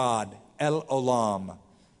everlasting God, El Olam,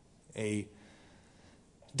 a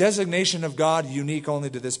designation of God unique only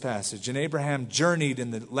to this passage. And Abraham journeyed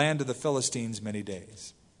in the land of the Philistines many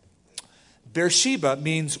days. Beersheba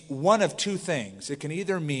means one of two things. It can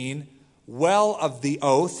either mean well of the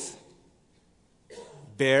oath,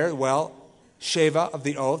 Sheva of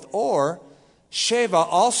the oath, or Sheva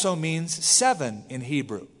also means 7 in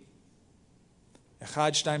Hebrew.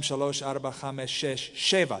 Echad, Shtaim, Shalosh, Arba, Chamesh, Shesh,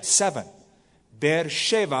 Sheva, 7.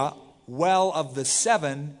 Beersheba, well of the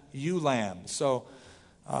 7 ewe lambs. So,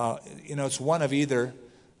 it's one of either.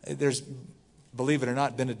 There's, believe it or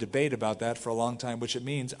not, been a debate about that for a long time, which it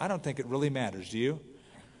means. I don't think it really matters. Do you?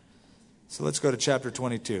 So let's go to chapter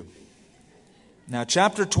 22. Now,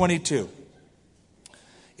 chapter 22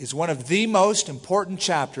 is one of the most important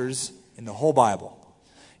chapters in the whole Bible.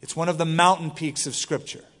 It's one of the mountain peaks of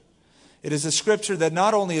Scripture. It is a Scripture that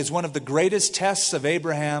not only is one of the greatest tests of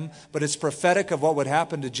Abraham, but it's prophetic of what would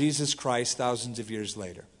happen to Jesus Christ thousands of years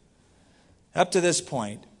later. Up to this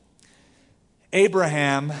point,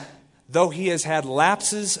 Abraham, though he has had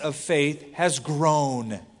lapses of faith, has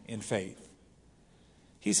grown in faith.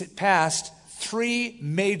 He's passed 3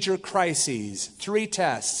 major crises, 3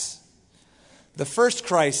 tests. The first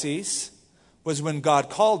crisis was when God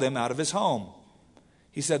called him out of his home.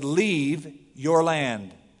 He said, leave your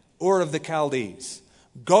land, Ur of the Chaldees.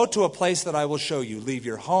 Go to a place that I will show you. Leave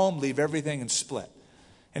your home, leave everything, and split.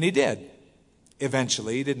 And he did.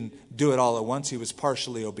 Eventually, he didn't do it all at once. He was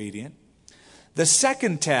partially obedient. The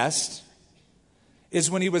second test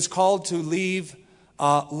is when he was called to leave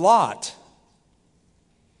Lot.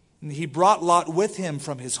 And he brought Lot with him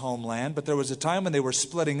from his homeland, but there was a time when they were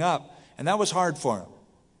splitting up, and that was hard for him.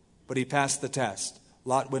 But he passed the test.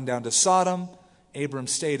 Lot went down to Sodom. Abram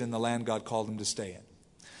stayed in the land God called him to stay in.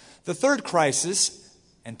 The third crisis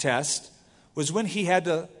and test was when he had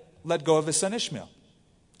to let go of his son Ishmael,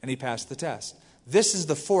 and he passed the test. This is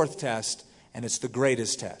the fourth test, and it's the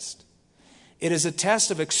greatest test. It is a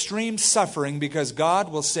test of extreme suffering because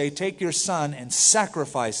God will say, take your son and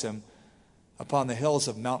sacrifice him upon the hills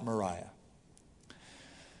of Mount Moriah.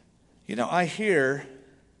 I hear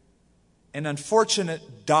an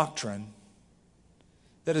unfortunate doctrine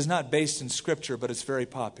that is not based in Scripture, but it's very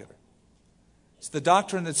popular. It's the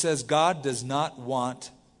doctrine that says God does not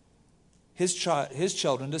want his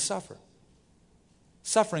children to suffer.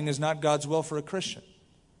 Suffering is not God's will for a Christian.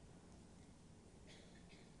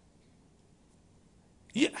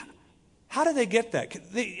 Yeah. How do they get that?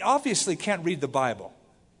 They obviously can't read the Bible.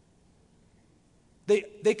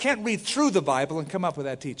 They can't read through the Bible and come up with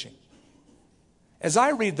that teaching. As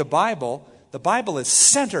I read the Bible is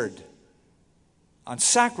centered on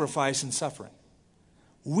sacrifice and suffering.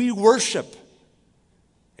 We worship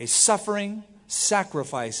a suffering,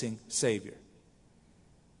 sacrificing Savior.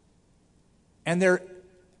 And there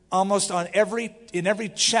almost in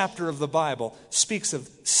every chapter of the Bible speaks of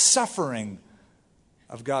suffering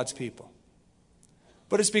of God's people.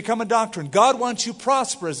 But it's become a doctrine. God wants you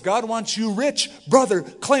prosperous. God wants you rich. Brother,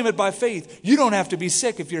 claim it by faith. You don't have to be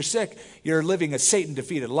sick. If you're sick, you're living a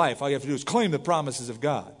Satan-defeated life. All you have to do is claim the promises of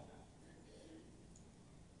God.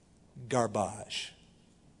 Garbage.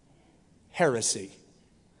 Heresy.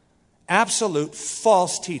 Absolute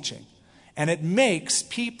false teaching. And it makes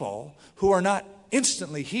people who are not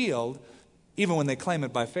instantly healed, even when they claim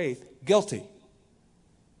it by faith, guilty.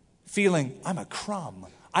 Feeling, I'm a crumb.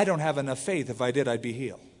 I don't have enough faith. If I did, I'd be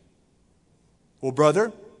healed. Well,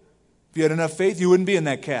 brother, if you had enough faith, you wouldn't be in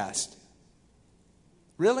that cast.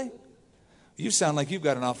 Really? You sound like you've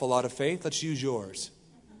got an awful lot of faith. Let's use yours.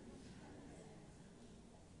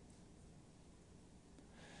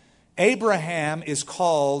 Abraham is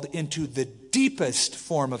called into the deepest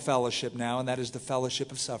form of fellowship now, and that is the fellowship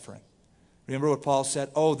of suffering. Remember what Paul said?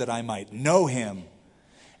 Oh, that I might know him,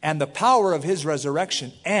 and the power of his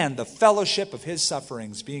resurrection, and the fellowship of his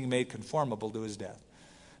sufferings, being made conformable to his death.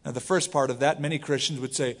 Now, the first part of that, many Christians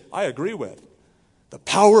would say, I agree with. The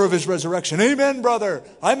power of his resurrection. Amen, brother.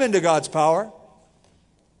 I'm into God's power.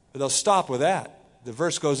 But they'll stop with that. The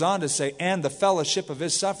verse goes on to say, and the fellowship of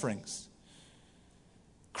his sufferings.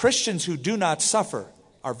 Christians who do not suffer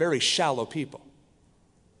are very shallow people.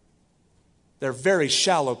 They're very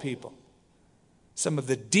shallow people. Some of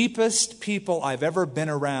the deepest people I've ever been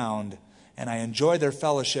around, and I enjoy their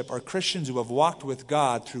fellowship, are Christians who have walked with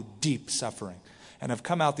God through deep suffering and have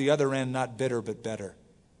come out the other end not bitter but better.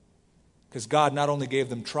 Because God not only gave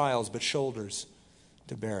them trials but shoulders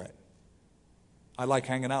to bear it. I like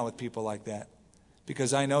hanging out with people like that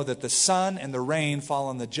because I know that the sun and the rain fall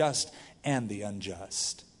on the just and the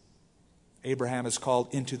unjust. Abraham is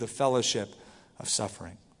called into the fellowship of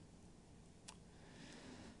suffering.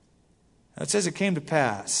 Now it says it came to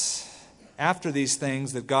pass after these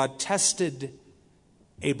things that God tested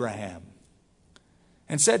Abraham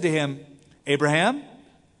and said to him, Abraham?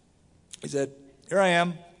 He said, here I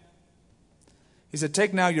am. He said,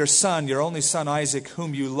 take now your son, your only son Isaac,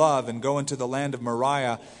 whom you love, and go into the land of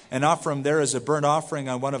Moriah and offer him there as a burnt offering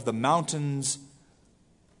on one of the mountains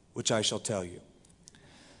which I shall tell you.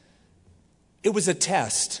 It was a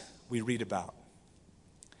test we read about.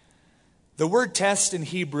 The word test in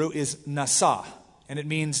Hebrew is nasa, and it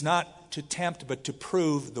means not to tempt, but to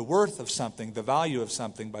prove the worth of something, the value of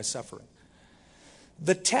something by suffering.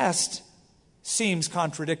 The test seems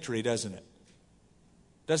contradictory, doesn't it?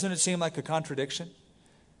 Doesn't it seem like a contradiction?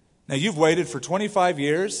 Now, you've waited for 25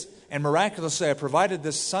 years, and miraculously I provided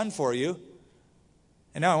this son for you,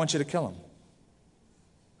 and now I want you to kill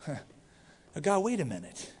him. Now, God, wait a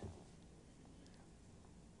minute.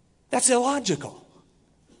 That's illogical.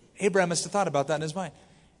 Abraham must have thought about that in his mind.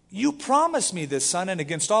 You promised me this son, and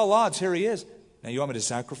against all odds, here he is. Now you want me to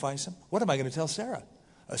sacrifice him? What am I going to tell Sarah?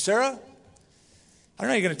 Sarah, I don't know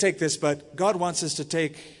how you're going to take this, but God wants us to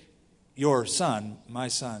take your son, my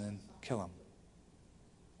son, and kill him.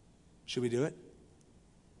 Should we do it?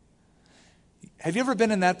 Have you ever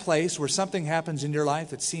been in that place where something happens in your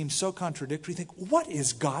life that seems so contradictory? You think, what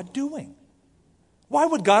is God doing? Why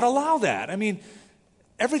would God allow that? I mean,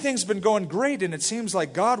 everything's been going great, and it seems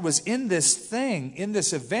like God was in this thing, in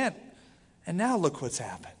this event, and now look what's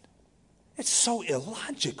happened. It's so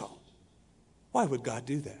illogical. Why would God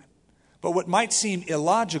do that? But what might seem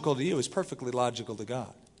illogical to you is perfectly logical to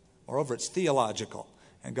God. Moreover, it's theological,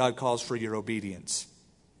 and God calls for your obedience.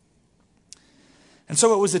 And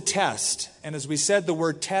so it was a test. And as we said, the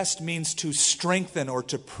word test means to strengthen or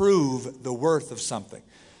to prove the worth of something.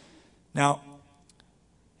 Now,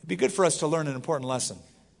 it'd be good for us to learn an important lesson.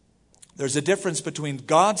 There's a difference between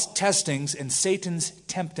God's testings and Satan's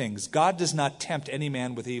temptings. God does not tempt any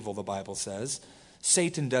man with evil, the Bible says.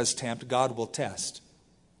 Satan does tempt. God will test.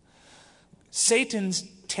 Satan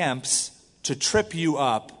tempts to trip you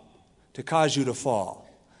up, to cause you to fall.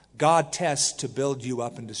 God tests to build you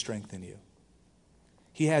up and to strengthen you.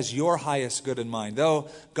 He has your highest good in mind. Though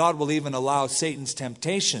God will even allow Satan's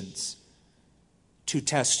temptations to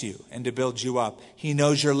test you and to build you up. He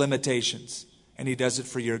knows your limitations, and he does it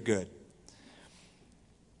for your good.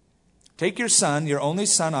 Take your son, your only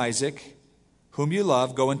son Isaac, whom you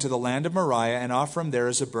love, go into the land of Moriah and offer him there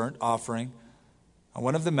as a burnt offering on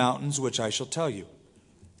one of the mountains which I shall tell you.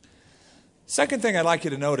 Second thing I'd like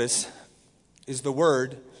you to notice is the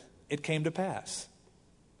word, it came to pass.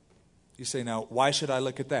 You say, now, why should I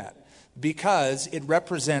look at that? Because it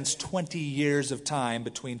represents 20 years of time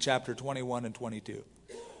between chapter 21 and 22.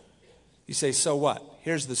 You say, so what?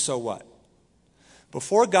 Here's the so what.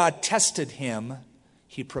 Before God tested him,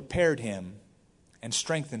 he prepared him and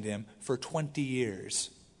strengthened him for 20 years.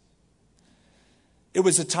 It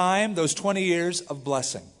was a time, those 20 years, of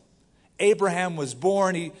blessing. Abraham was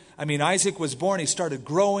born. Isaac was born. He started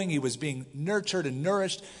growing. He was being nurtured and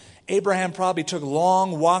nourished. Abraham probably took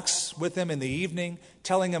long walks with him in the evening,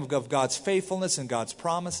 telling him of God's faithfulness and God's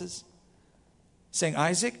promises. Saying,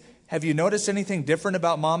 Isaac, have you noticed anything different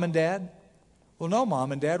about mom and dad? Well, no,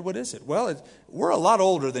 mom and dad, what is it? Well, we're a lot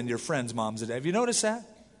older than your friends' moms and dad. Have you noticed that?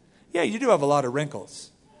 Yeah, you do have a lot of wrinkles.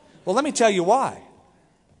 Well, let me tell you why.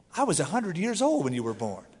 I was 100 years old when you were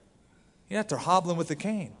born. You're out there hobbling with a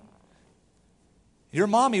cane. Your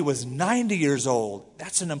mommy was 90 years old.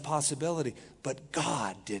 That's an impossibility. But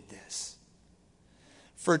God did this.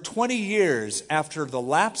 For 20 years after the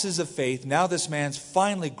lapses of faith, now this man's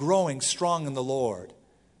finally growing strong in the Lord.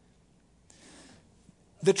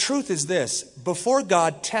 The truth is this: before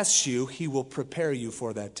God tests you, he will prepare you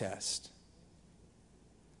for that test.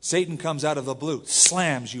 Satan comes out of the blue,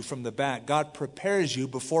 slams you from the back. God prepares you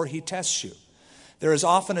before he tests you. There is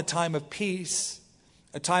often a time of peace,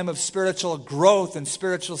 a time of spiritual growth and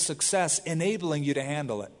spiritual success, enabling you to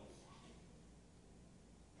handle it.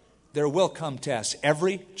 There will come tests.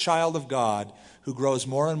 Every child of God who grows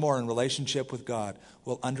more and more in relationship with God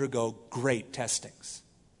will undergo great testings.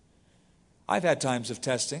 I've had times of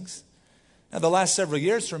testings. Now, the last several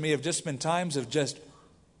years for me have just been times of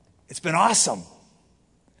it's been awesome.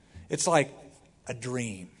 It's like a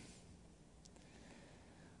dream.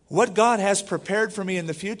 What God has prepared for me in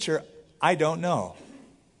the future, I don't know.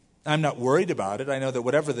 I'm not worried about it. I know that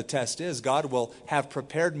whatever the test is, God will have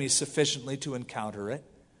prepared me sufficiently to encounter it.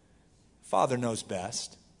 Father knows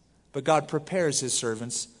best. But God prepares his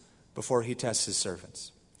servants before he tests his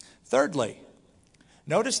servants. Thirdly,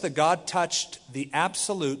 notice that God touched the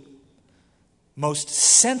absolute most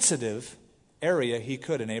sensitive area he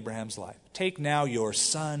could in Abraham's life. Take now your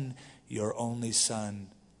son, your only son,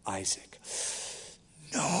 Isaac.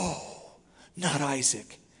 No, not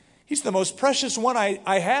Isaac. He's the most precious one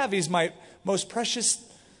I have. He's my most precious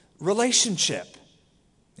relationship.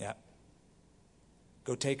 Yeah.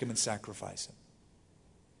 Go take him and sacrifice him.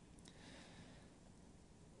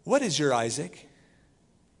 What is your Isaac?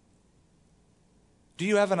 Do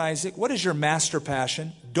you have an Isaac? What is your master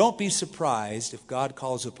passion? Don't be surprised if God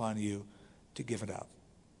calls upon you to give it up.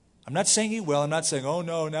 I'm not saying he will. I'm not saying, oh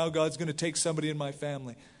no, now God's going to take somebody in my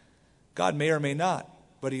family. God may or may not,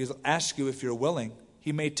 but he'll ask you if you're willing.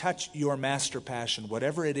 He may touch your master passion,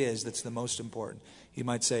 whatever it is that's the most important. He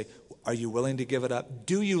might say, are you willing to give it up?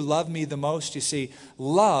 Do you love me the most? You see,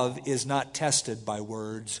 love is not tested by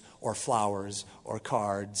words or flowers or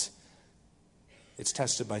cards. It's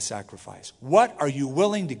tested by sacrifice. What are you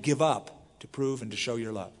willing to give up to prove and to show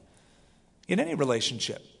your love? In any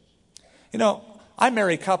relationship. You know, I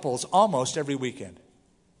marry couples almost every weekend.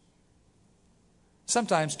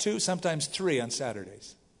 Sometimes 2, sometimes 3 on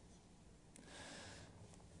Saturdays.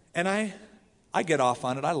 And I get off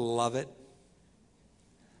on it. I love it.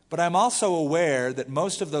 But I'm also aware that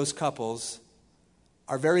most of those couples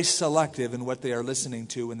are very selective in what they are listening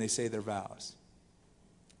to when they say their vows.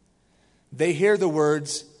 They hear the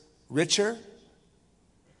words richer,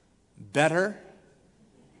 better,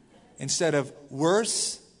 instead of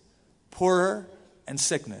worse, poorer, and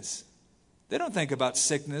sickness. They don't think about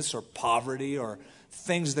sickness or poverty or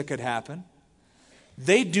things that could happen.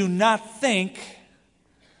 They do not think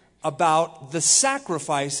about the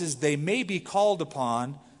sacrifices they may be called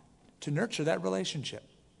upon to nurture that relationship.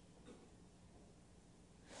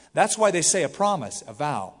 That's why they say a promise, a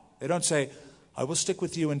vow. They don't say, I will stick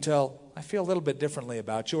with you until I feel a little bit differently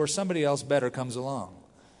about you or somebody else better comes along.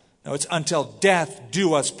 No, it's until death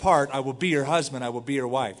do us part. I will be your husband. I will be your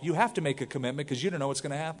wife. You have to make a commitment because you don't know what's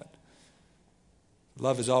going to happen.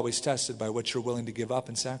 Love is always tested by what you're willing to give up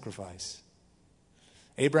and sacrifice.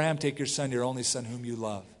 Abraham, take your son, your only son whom you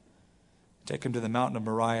love. Take him to the mountain of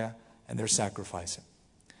Moriah and there sacrifice him.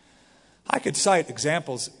 I could cite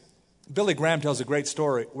examples. Billy Graham tells a great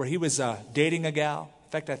story where he was dating a gal.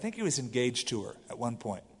 In fact, I think he was engaged to her at one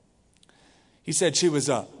point. He said she was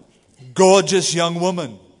a gorgeous young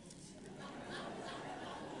woman.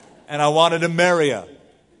 And I wanted to marry her.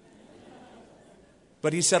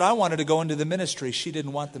 But he said, I wanted to go into the ministry. She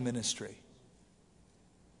didn't want the ministry.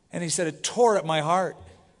 And he said, it tore at my heart.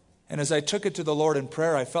 And as I took it to the Lord in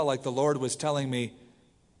prayer, I felt like the Lord was telling me,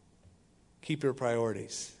 keep your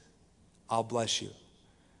priorities. I'll bless you.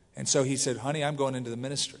 And so he said, honey, I'm going into the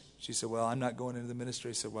ministry. She said, well, I'm not going into the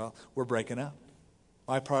ministry. He said, well, we're breaking up.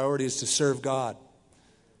 My priority is to serve God.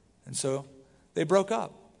 And so they broke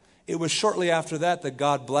up. It was shortly after that that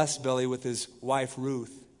God blessed Billy with his wife,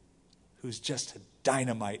 Ruth, who's just a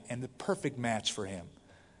dynamite and the perfect match for him.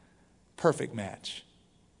 Perfect match.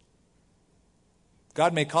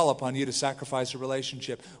 God may call upon you to sacrifice a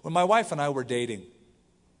relationship. When my wife and I were dating,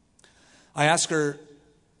 I asked her,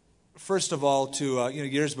 first of all, to,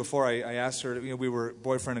 years before I asked her, we were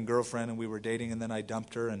boyfriend and girlfriend and we were dating and then I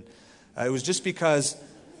dumped her. And it was just because,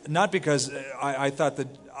 not because I thought that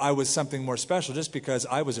I was something more special, just because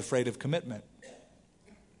I was afraid of commitment.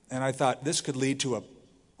 And I thought this could lead to a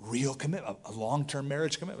real commitment, a long-term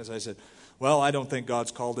marriage commitment. So I said, well, I don't think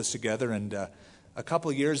God's called us together. And a couple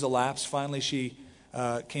of years elapsed. Finally, she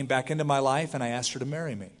came back into my life and I asked her to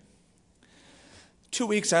marry me. 2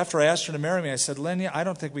 weeks after I asked her to marry me, I said, Lenya, I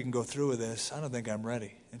don't think we can go through with this. I don't think I'm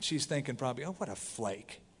ready. And she's thinking probably, oh, what a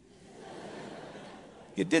flake.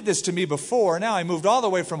 You did this to me before. Now I moved all the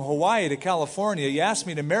way from Hawaii to California. You asked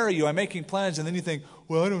me to marry you. I'm making plans. And then you think,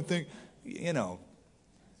 well, I don't think, And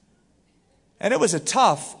it was a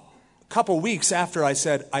tough couple weeks after I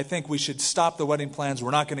said, I think we should stop the wedding plans.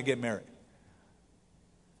 We're not going to get married.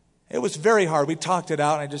 It was very hard. We talked it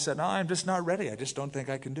out. And I just said, no, I'm just not ready. I just don't think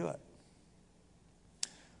I can do it.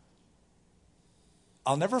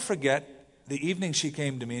 I'll never forget the evening she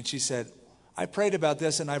came to me and she said, I prayed about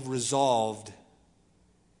this and I've resolved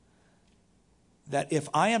that if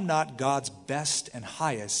I am not God's best and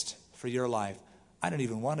highest for your life, I don't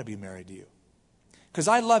even want to be married to you. Because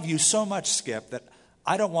I love you so much, Skip, that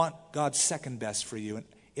I don't want God's second best for you. And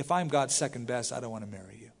if I'm God's second best, I don't want to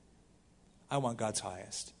marry you. I want God's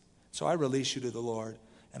highest. So I release you to the Lord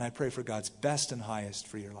and I pray for God's best and highest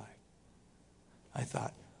for your life. I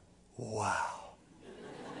thought, wow.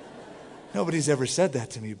 Nobody's ever said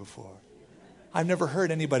that to me before. I've never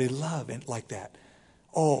heard anybody love like that.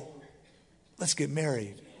 Oh, let's get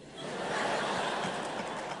married.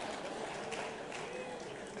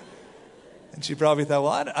 And she probably thought,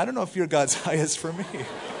 well, I don't know if you're God's highest for me.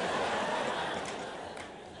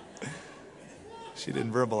 She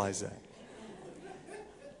didn't verbalize that.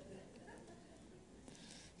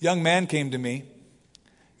 Young man came to me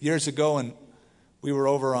years ago and we were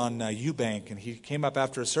over on Eubank, and he came up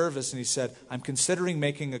after a service and he said, I'm considering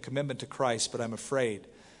making a commitment to Christ, but I'm afraid.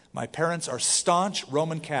 My parents are staunch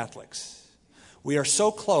Roman Catholics. We are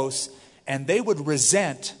so close, and they would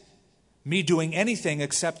resent me doing anything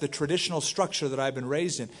except the traditional structure that I've been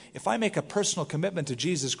raised in. If I make a personal commitment to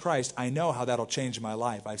Jesus Christ, I know how that'll change my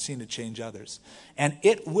life. I've seen it change others. And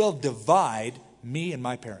it will divide me and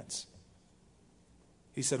my parents.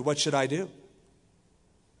 He said, what should I do?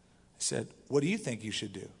 I said, what do you think you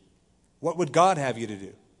should do? What would God have you to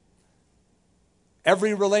do?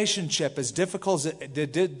 Every relationship, as difficult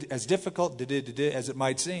as it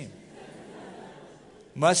might seem,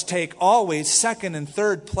 must take always second and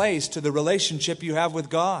third place to the relationship you have with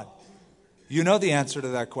God. You know the answer to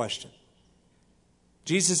that question.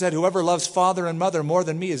 Jesus said, whoever loves father and mother more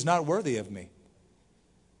than me is not worthy of me.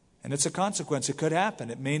 And it's a consequence. It could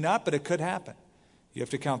happen. It may not, but it could happen. You have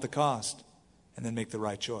to count the cost and then make the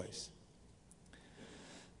right choice.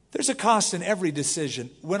 There's a cost in every decision.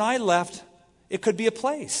 When I left, it could be a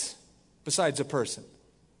place besides a person.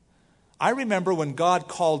 I remember when God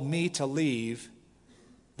called me to leave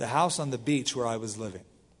the house on the beach where I was living.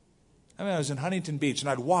 I was in Huntington Beach, and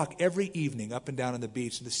I'd walk every evening up and down on the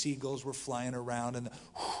beach, and the seagulls were flying around, and the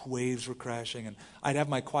waves were crashing, and I'd have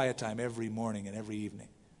my quiet time every morning and every evening.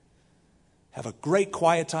 Have a great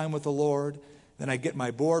quiet time with the Lord. Then I'd get my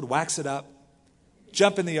board, wax it up,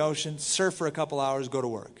 jump in the ocean, surf for a couple hours, go to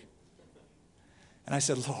work. And I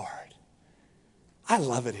said, Lord, I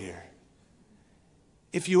love it here.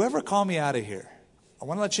 If you ever call me out of here, I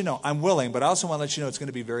want to let you know I'm willing, but I also want to let you know it's going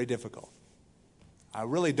to be very difficult. I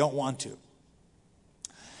really don't want to.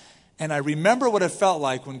 And I remember what it felt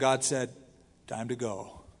like when God said, time to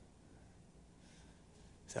go.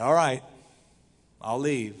 I said, all right, I'll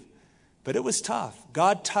leave. But it was tough.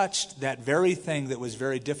 God touched that very thing that was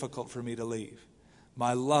very difficult for me to leave.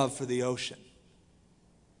 My love for the ocean.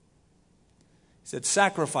 He said,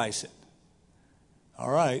 sacrifice it.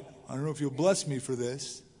 All right, I don't know if you'll bless me for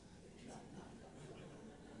this.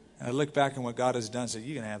 And I look back on what God has done and said,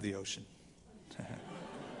 you can have the ocean.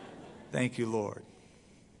 Thank you, Lord.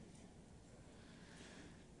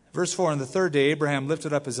 Verse 4, on the third day, Abraham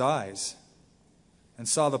lifted up his eyes and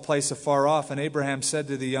saw the place afar off. And Abraham said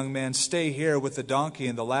to the young man, stay here with the donkey,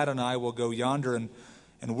 and the lad and I will go yonder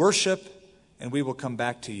and worship, and we will come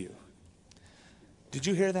back to you. Did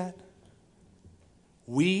you hear that?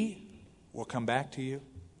 We will come back to you.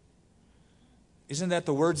 Isn't that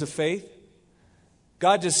the words of faith?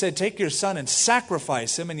 God just said, take your son and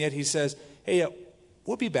sacrifice him, and yet he says, hey,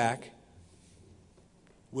 we'll be back.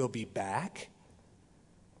 We'll be back?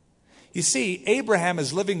 You see, Abraham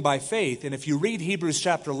is living by faith, and if you read Hebrews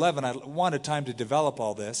chapter 11, I wanted time to develop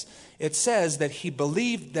all this, it says that he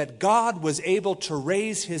believed that God was able to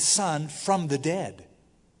raise his son from the dead.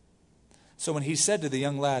 So when he said to the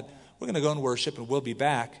young lad, we're going to go and worship and we'll be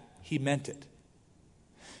back, he meant it.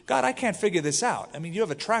 God, I can't figure this out. I mean, you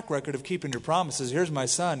have a track record of keeping your promises. Here's my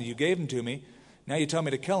son. You gave him to me. Now you tell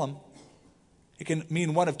me to kill him. It can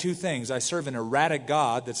mean one of two things. I serve an erratic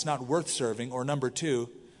God that's not worth serving. Or number two,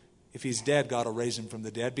 if he's dead, God will raise him from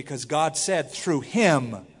the dead. Because God said through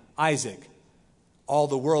him, Isaac, all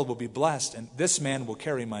the world will be blessed. And this man will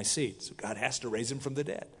carry my seed. So God has to raise him from the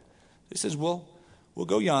dead. He says, we'll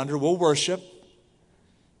go yonder. We'll worship.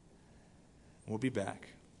 We'll be back.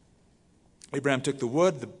 Abraham took the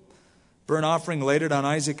wood, the burnt offering, laid it on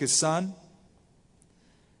Isaac his son.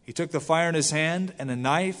 He took the fire in his hand and a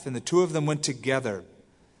knife, and the two of them went together.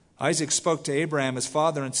 Isaac spoke to Abraham his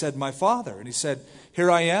father and said, my father. And he said,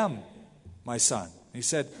 here I am, my son. And he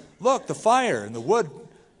said, look, the fire and the wood,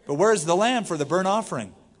 but where's the lamb for the burnt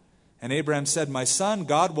offering? And Abraham said, my son,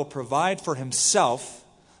 God will provide for himself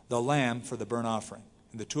the lamb for the burnt offering.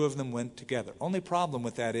 And the two of them went together. Only problem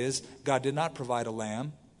with that is God did not provide a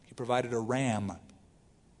lamb. He provided a ram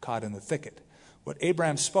caught in the thicket. What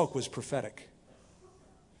Abraham spoke was prophetic.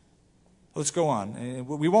 Let's go on.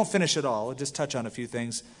 We won't finish it all. We'll just touch on a few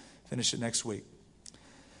things. Finish it next week.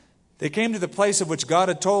 They came to the place of which God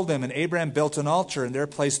had told them, and Abraham built an altar, and there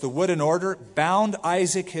placed the wood in order, bound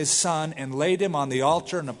Isaac his son, and laid him on the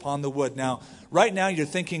altar and upon the wood. Now, right now you're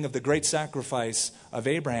thinking of the great sacrifice of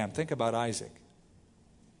Abraham. Think about Isaac.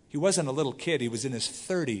 He wasn't a little kid. He was in his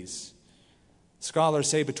 30s. Scholars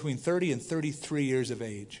say between 30 and 33 years of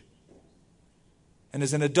age. And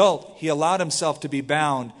as an adult, he allowed himself to be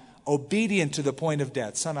bound, obedient to the point of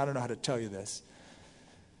death. Son, I don't know how to tell you this,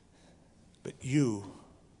 but you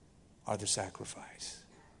are the sacrifice.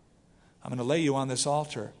 I'm going to lay you on this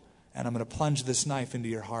altar, and I'm going to plunge this knife into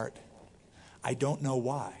your heart. I don't know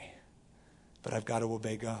why, but I've got to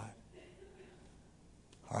obey God.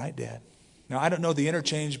 All right, Dad. Now, I don't know the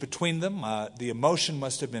interchange between them. The emotion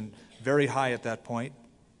must have been very high at that point.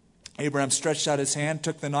 Abraham stretched out his hand,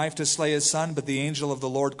 took the knife to slay his son, but the angel of the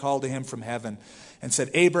Lord called to him from heaven and said,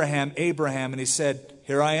 Abraham, Abraham. And he said,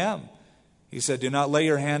 here I am. He said, "Do not lay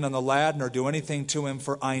your hand on the lad, nor do anything to him,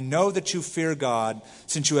 for I know that you fear God,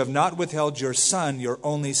 since you have not withheld your son, your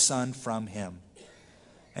only son, from him."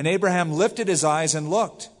 And Abraham lifted his eyes and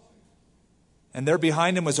looked, and there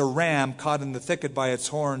behind him was a ram caught in the thicket by its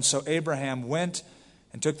horns. So Abraham went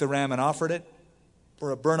and took the ram and offered it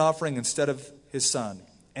for a burnt offering instead of his son.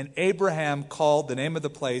 And Abraham called the name of the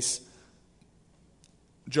place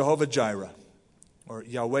Jehovah Jireh, or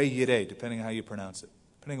Yahweh Yireh, depending on how you pronounce it,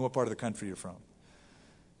 depending on what part of the country you're from.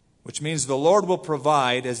 Which means the Lord will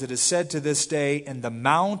provide, as it is said to this day, "In the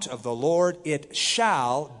mount of the Lord it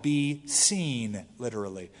shall be seen,"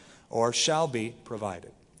 literally, or shall be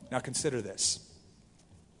provided. Now consider this.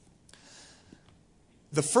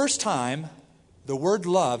 The first time the word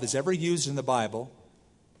love is ever used in the Bible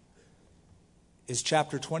is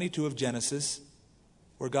chapter 22 of Genesis,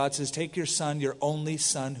 where God says, "Take your son, your only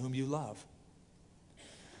son whom you love."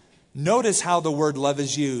 Notice how the word love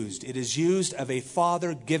is used. It is used of a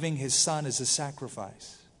father giving his son as a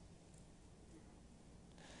sacrifice.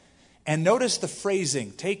 And notice the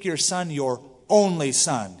phrasing, "Take your son, your only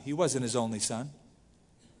son." He wasn't his only son.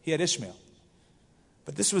 He had Ishmael.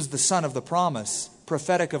 But this was the son of the promise,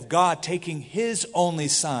 prophetic of God taking his only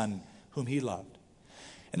son whom he loved.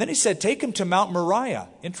 And then he said, "Take him to Mount Moriah."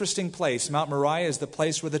 Interesting place. Mount Moriah is the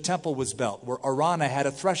place where the temple was built, where Araunah had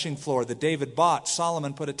a threshing floor that David bought.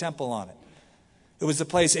 Solomon put a temple on it. It was the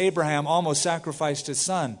place Abraham almost sacrificed his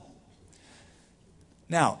son.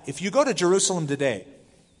 Now, if you go to Jerusalem today,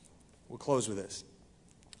 we'll close with this.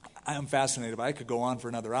 I am fascinated by it. I could go on for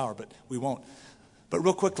another hour, but we won't. But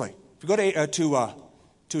real quickly, if you go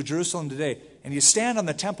to Jerusalem today and you stand on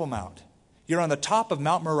the Temple Mount, you're on the top of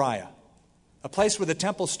Mount Moriah, a place where the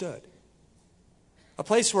temple stood, a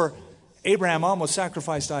place where Abraham almost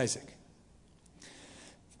sacrificed Isaac.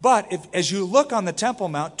 But as you look on the Temple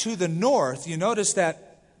Mount to the north, you notice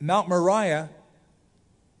that Mount Moriah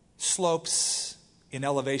slopes in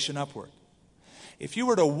elevation upward. If you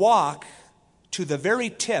were to walk to the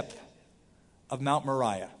very tip of Mount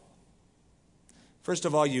Moriah, first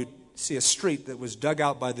of all, you'd see a street that was dug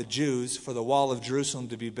out by the Jews for the wall of Jerusalem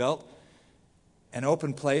to be built, an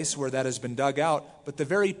open place where that has been dug out. But the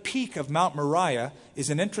very peak of Mount Moriah is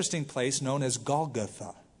an interesting place known as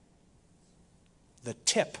Golgotha. The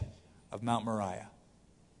tip of Mount Moriah.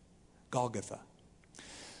 Golgotha.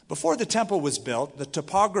 Before the temple was built, the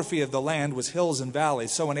topography of the land was hills and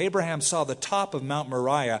valleys. So when Abraham saw the top of Mount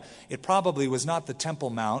Moriah, it probably was not the Temple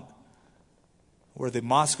Mount, where the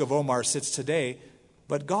Mosque of Omar sits today,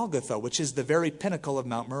 but Golgotha, which is the very pinnacle of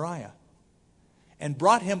Mount Moriah. And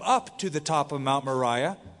brought him up to the top of Mount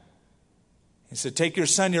Moriah. He said, "Take your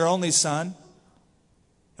son, your only son."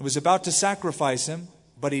 And was about to sacrifice him,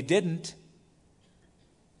 but he didn't.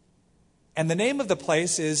 And the name of the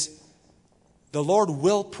place is, "The Lord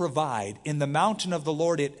will provide. In the mountain of the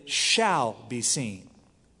Lord it shall be seen."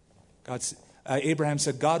 Abraham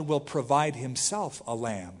said, God will provide himself a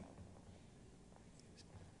lamb.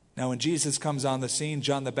 Now when Jesus comes on the scene,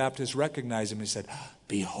 John the Baptist recognized him. He said,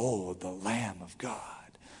 "Behold the Lamb of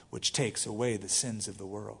God, which takes away the sins of the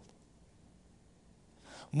world."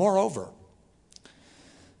 Moreover,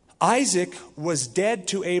 Isaac was dead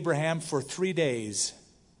to Abraham for 3 days,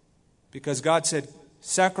 because God said,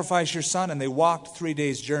 "Sacrifice your son," and they walked 3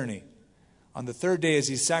 days' journey. On the third day, as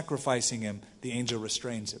he's sacrificing him, the angel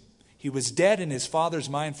restrains him. He was dead in his father's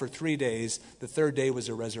mind for 3 days. The third day was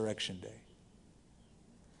a resurrection day.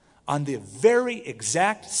 On the very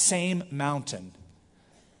exact same mountain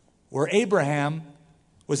where Abraham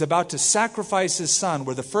was about to sacrifice his son,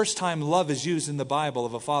 where the first time love is used in the Bible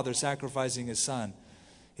of a father sacrificing his son,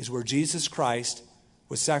 is where Jesus Christ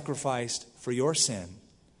was sacrificed for your sin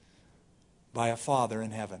by a Father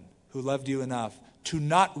in heaven who loved you enough to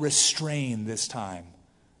not restrain this time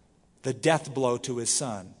the death blow to his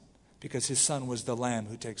son, because his son was the Lamb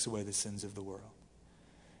who takes away the sins of the world.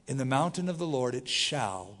 In the mountain of the Lord it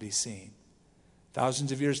shall be seen.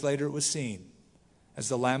 Thousands of years later it was seen as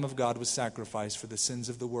the Lamb of God was sacrificed for the sins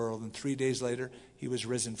of the world, and 3 days later he was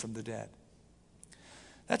risen from the dead.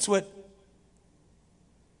 That's what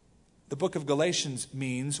the book of Galatians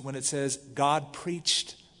means when it says God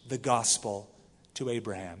preached the gospel to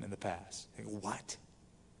Abraham in the past. What?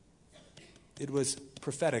 It was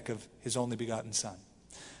prophetic of his only begotten son.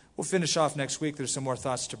 We'll finish off next week. There's some more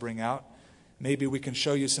thoughts to bring out. Maybe we can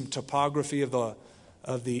show you some topography of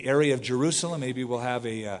the area of Jerusalem. Maybe we'll have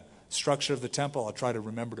a structure of the temple. I'll try to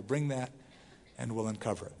remember to bring that, and we'll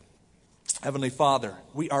uncover it. Heavenly Father,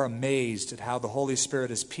 we are amazed at how the Holy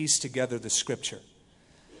Spirit has pieced together the Scripture.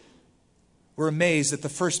 We're amazed that the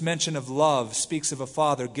first mention of love speaks of a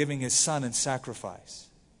father giving his son in sacrifice.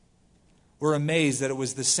 We're amazed that it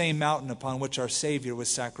was the same mountain upon which our Savior was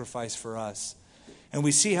sacrificed for us. And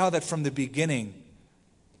we see how that from the beginning,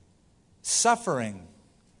 suffering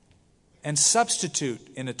and substitute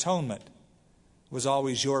in atonement was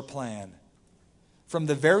always your plan. From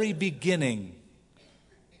the very beginning,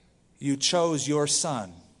 you chose your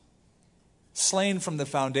Son, slain from the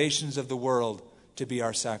foundations of the world, to be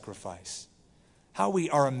our sacrifice. How we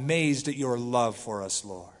are amazed at your love for us,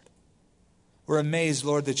 Lord. We're amazed,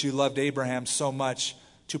 Lord, that you loved Abraham so much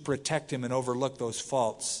to protect him and overlook those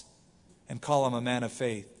faults and call him a man of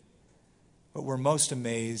faith. But we're most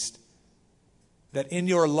amazed that in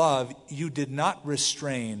your love you did not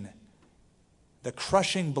restrain the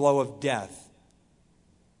crushing blow of death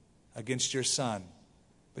against your Son,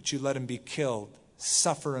 but you let him be killed,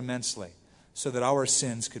 suffer immensely, so that our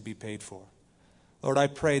sins could be paid for. Lord, I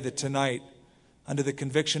pray that tonight, under the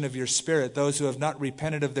conviction of your Spirit, those who have not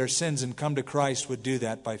repented of their sins and come to Christ would do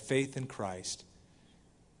that by faith in Christ.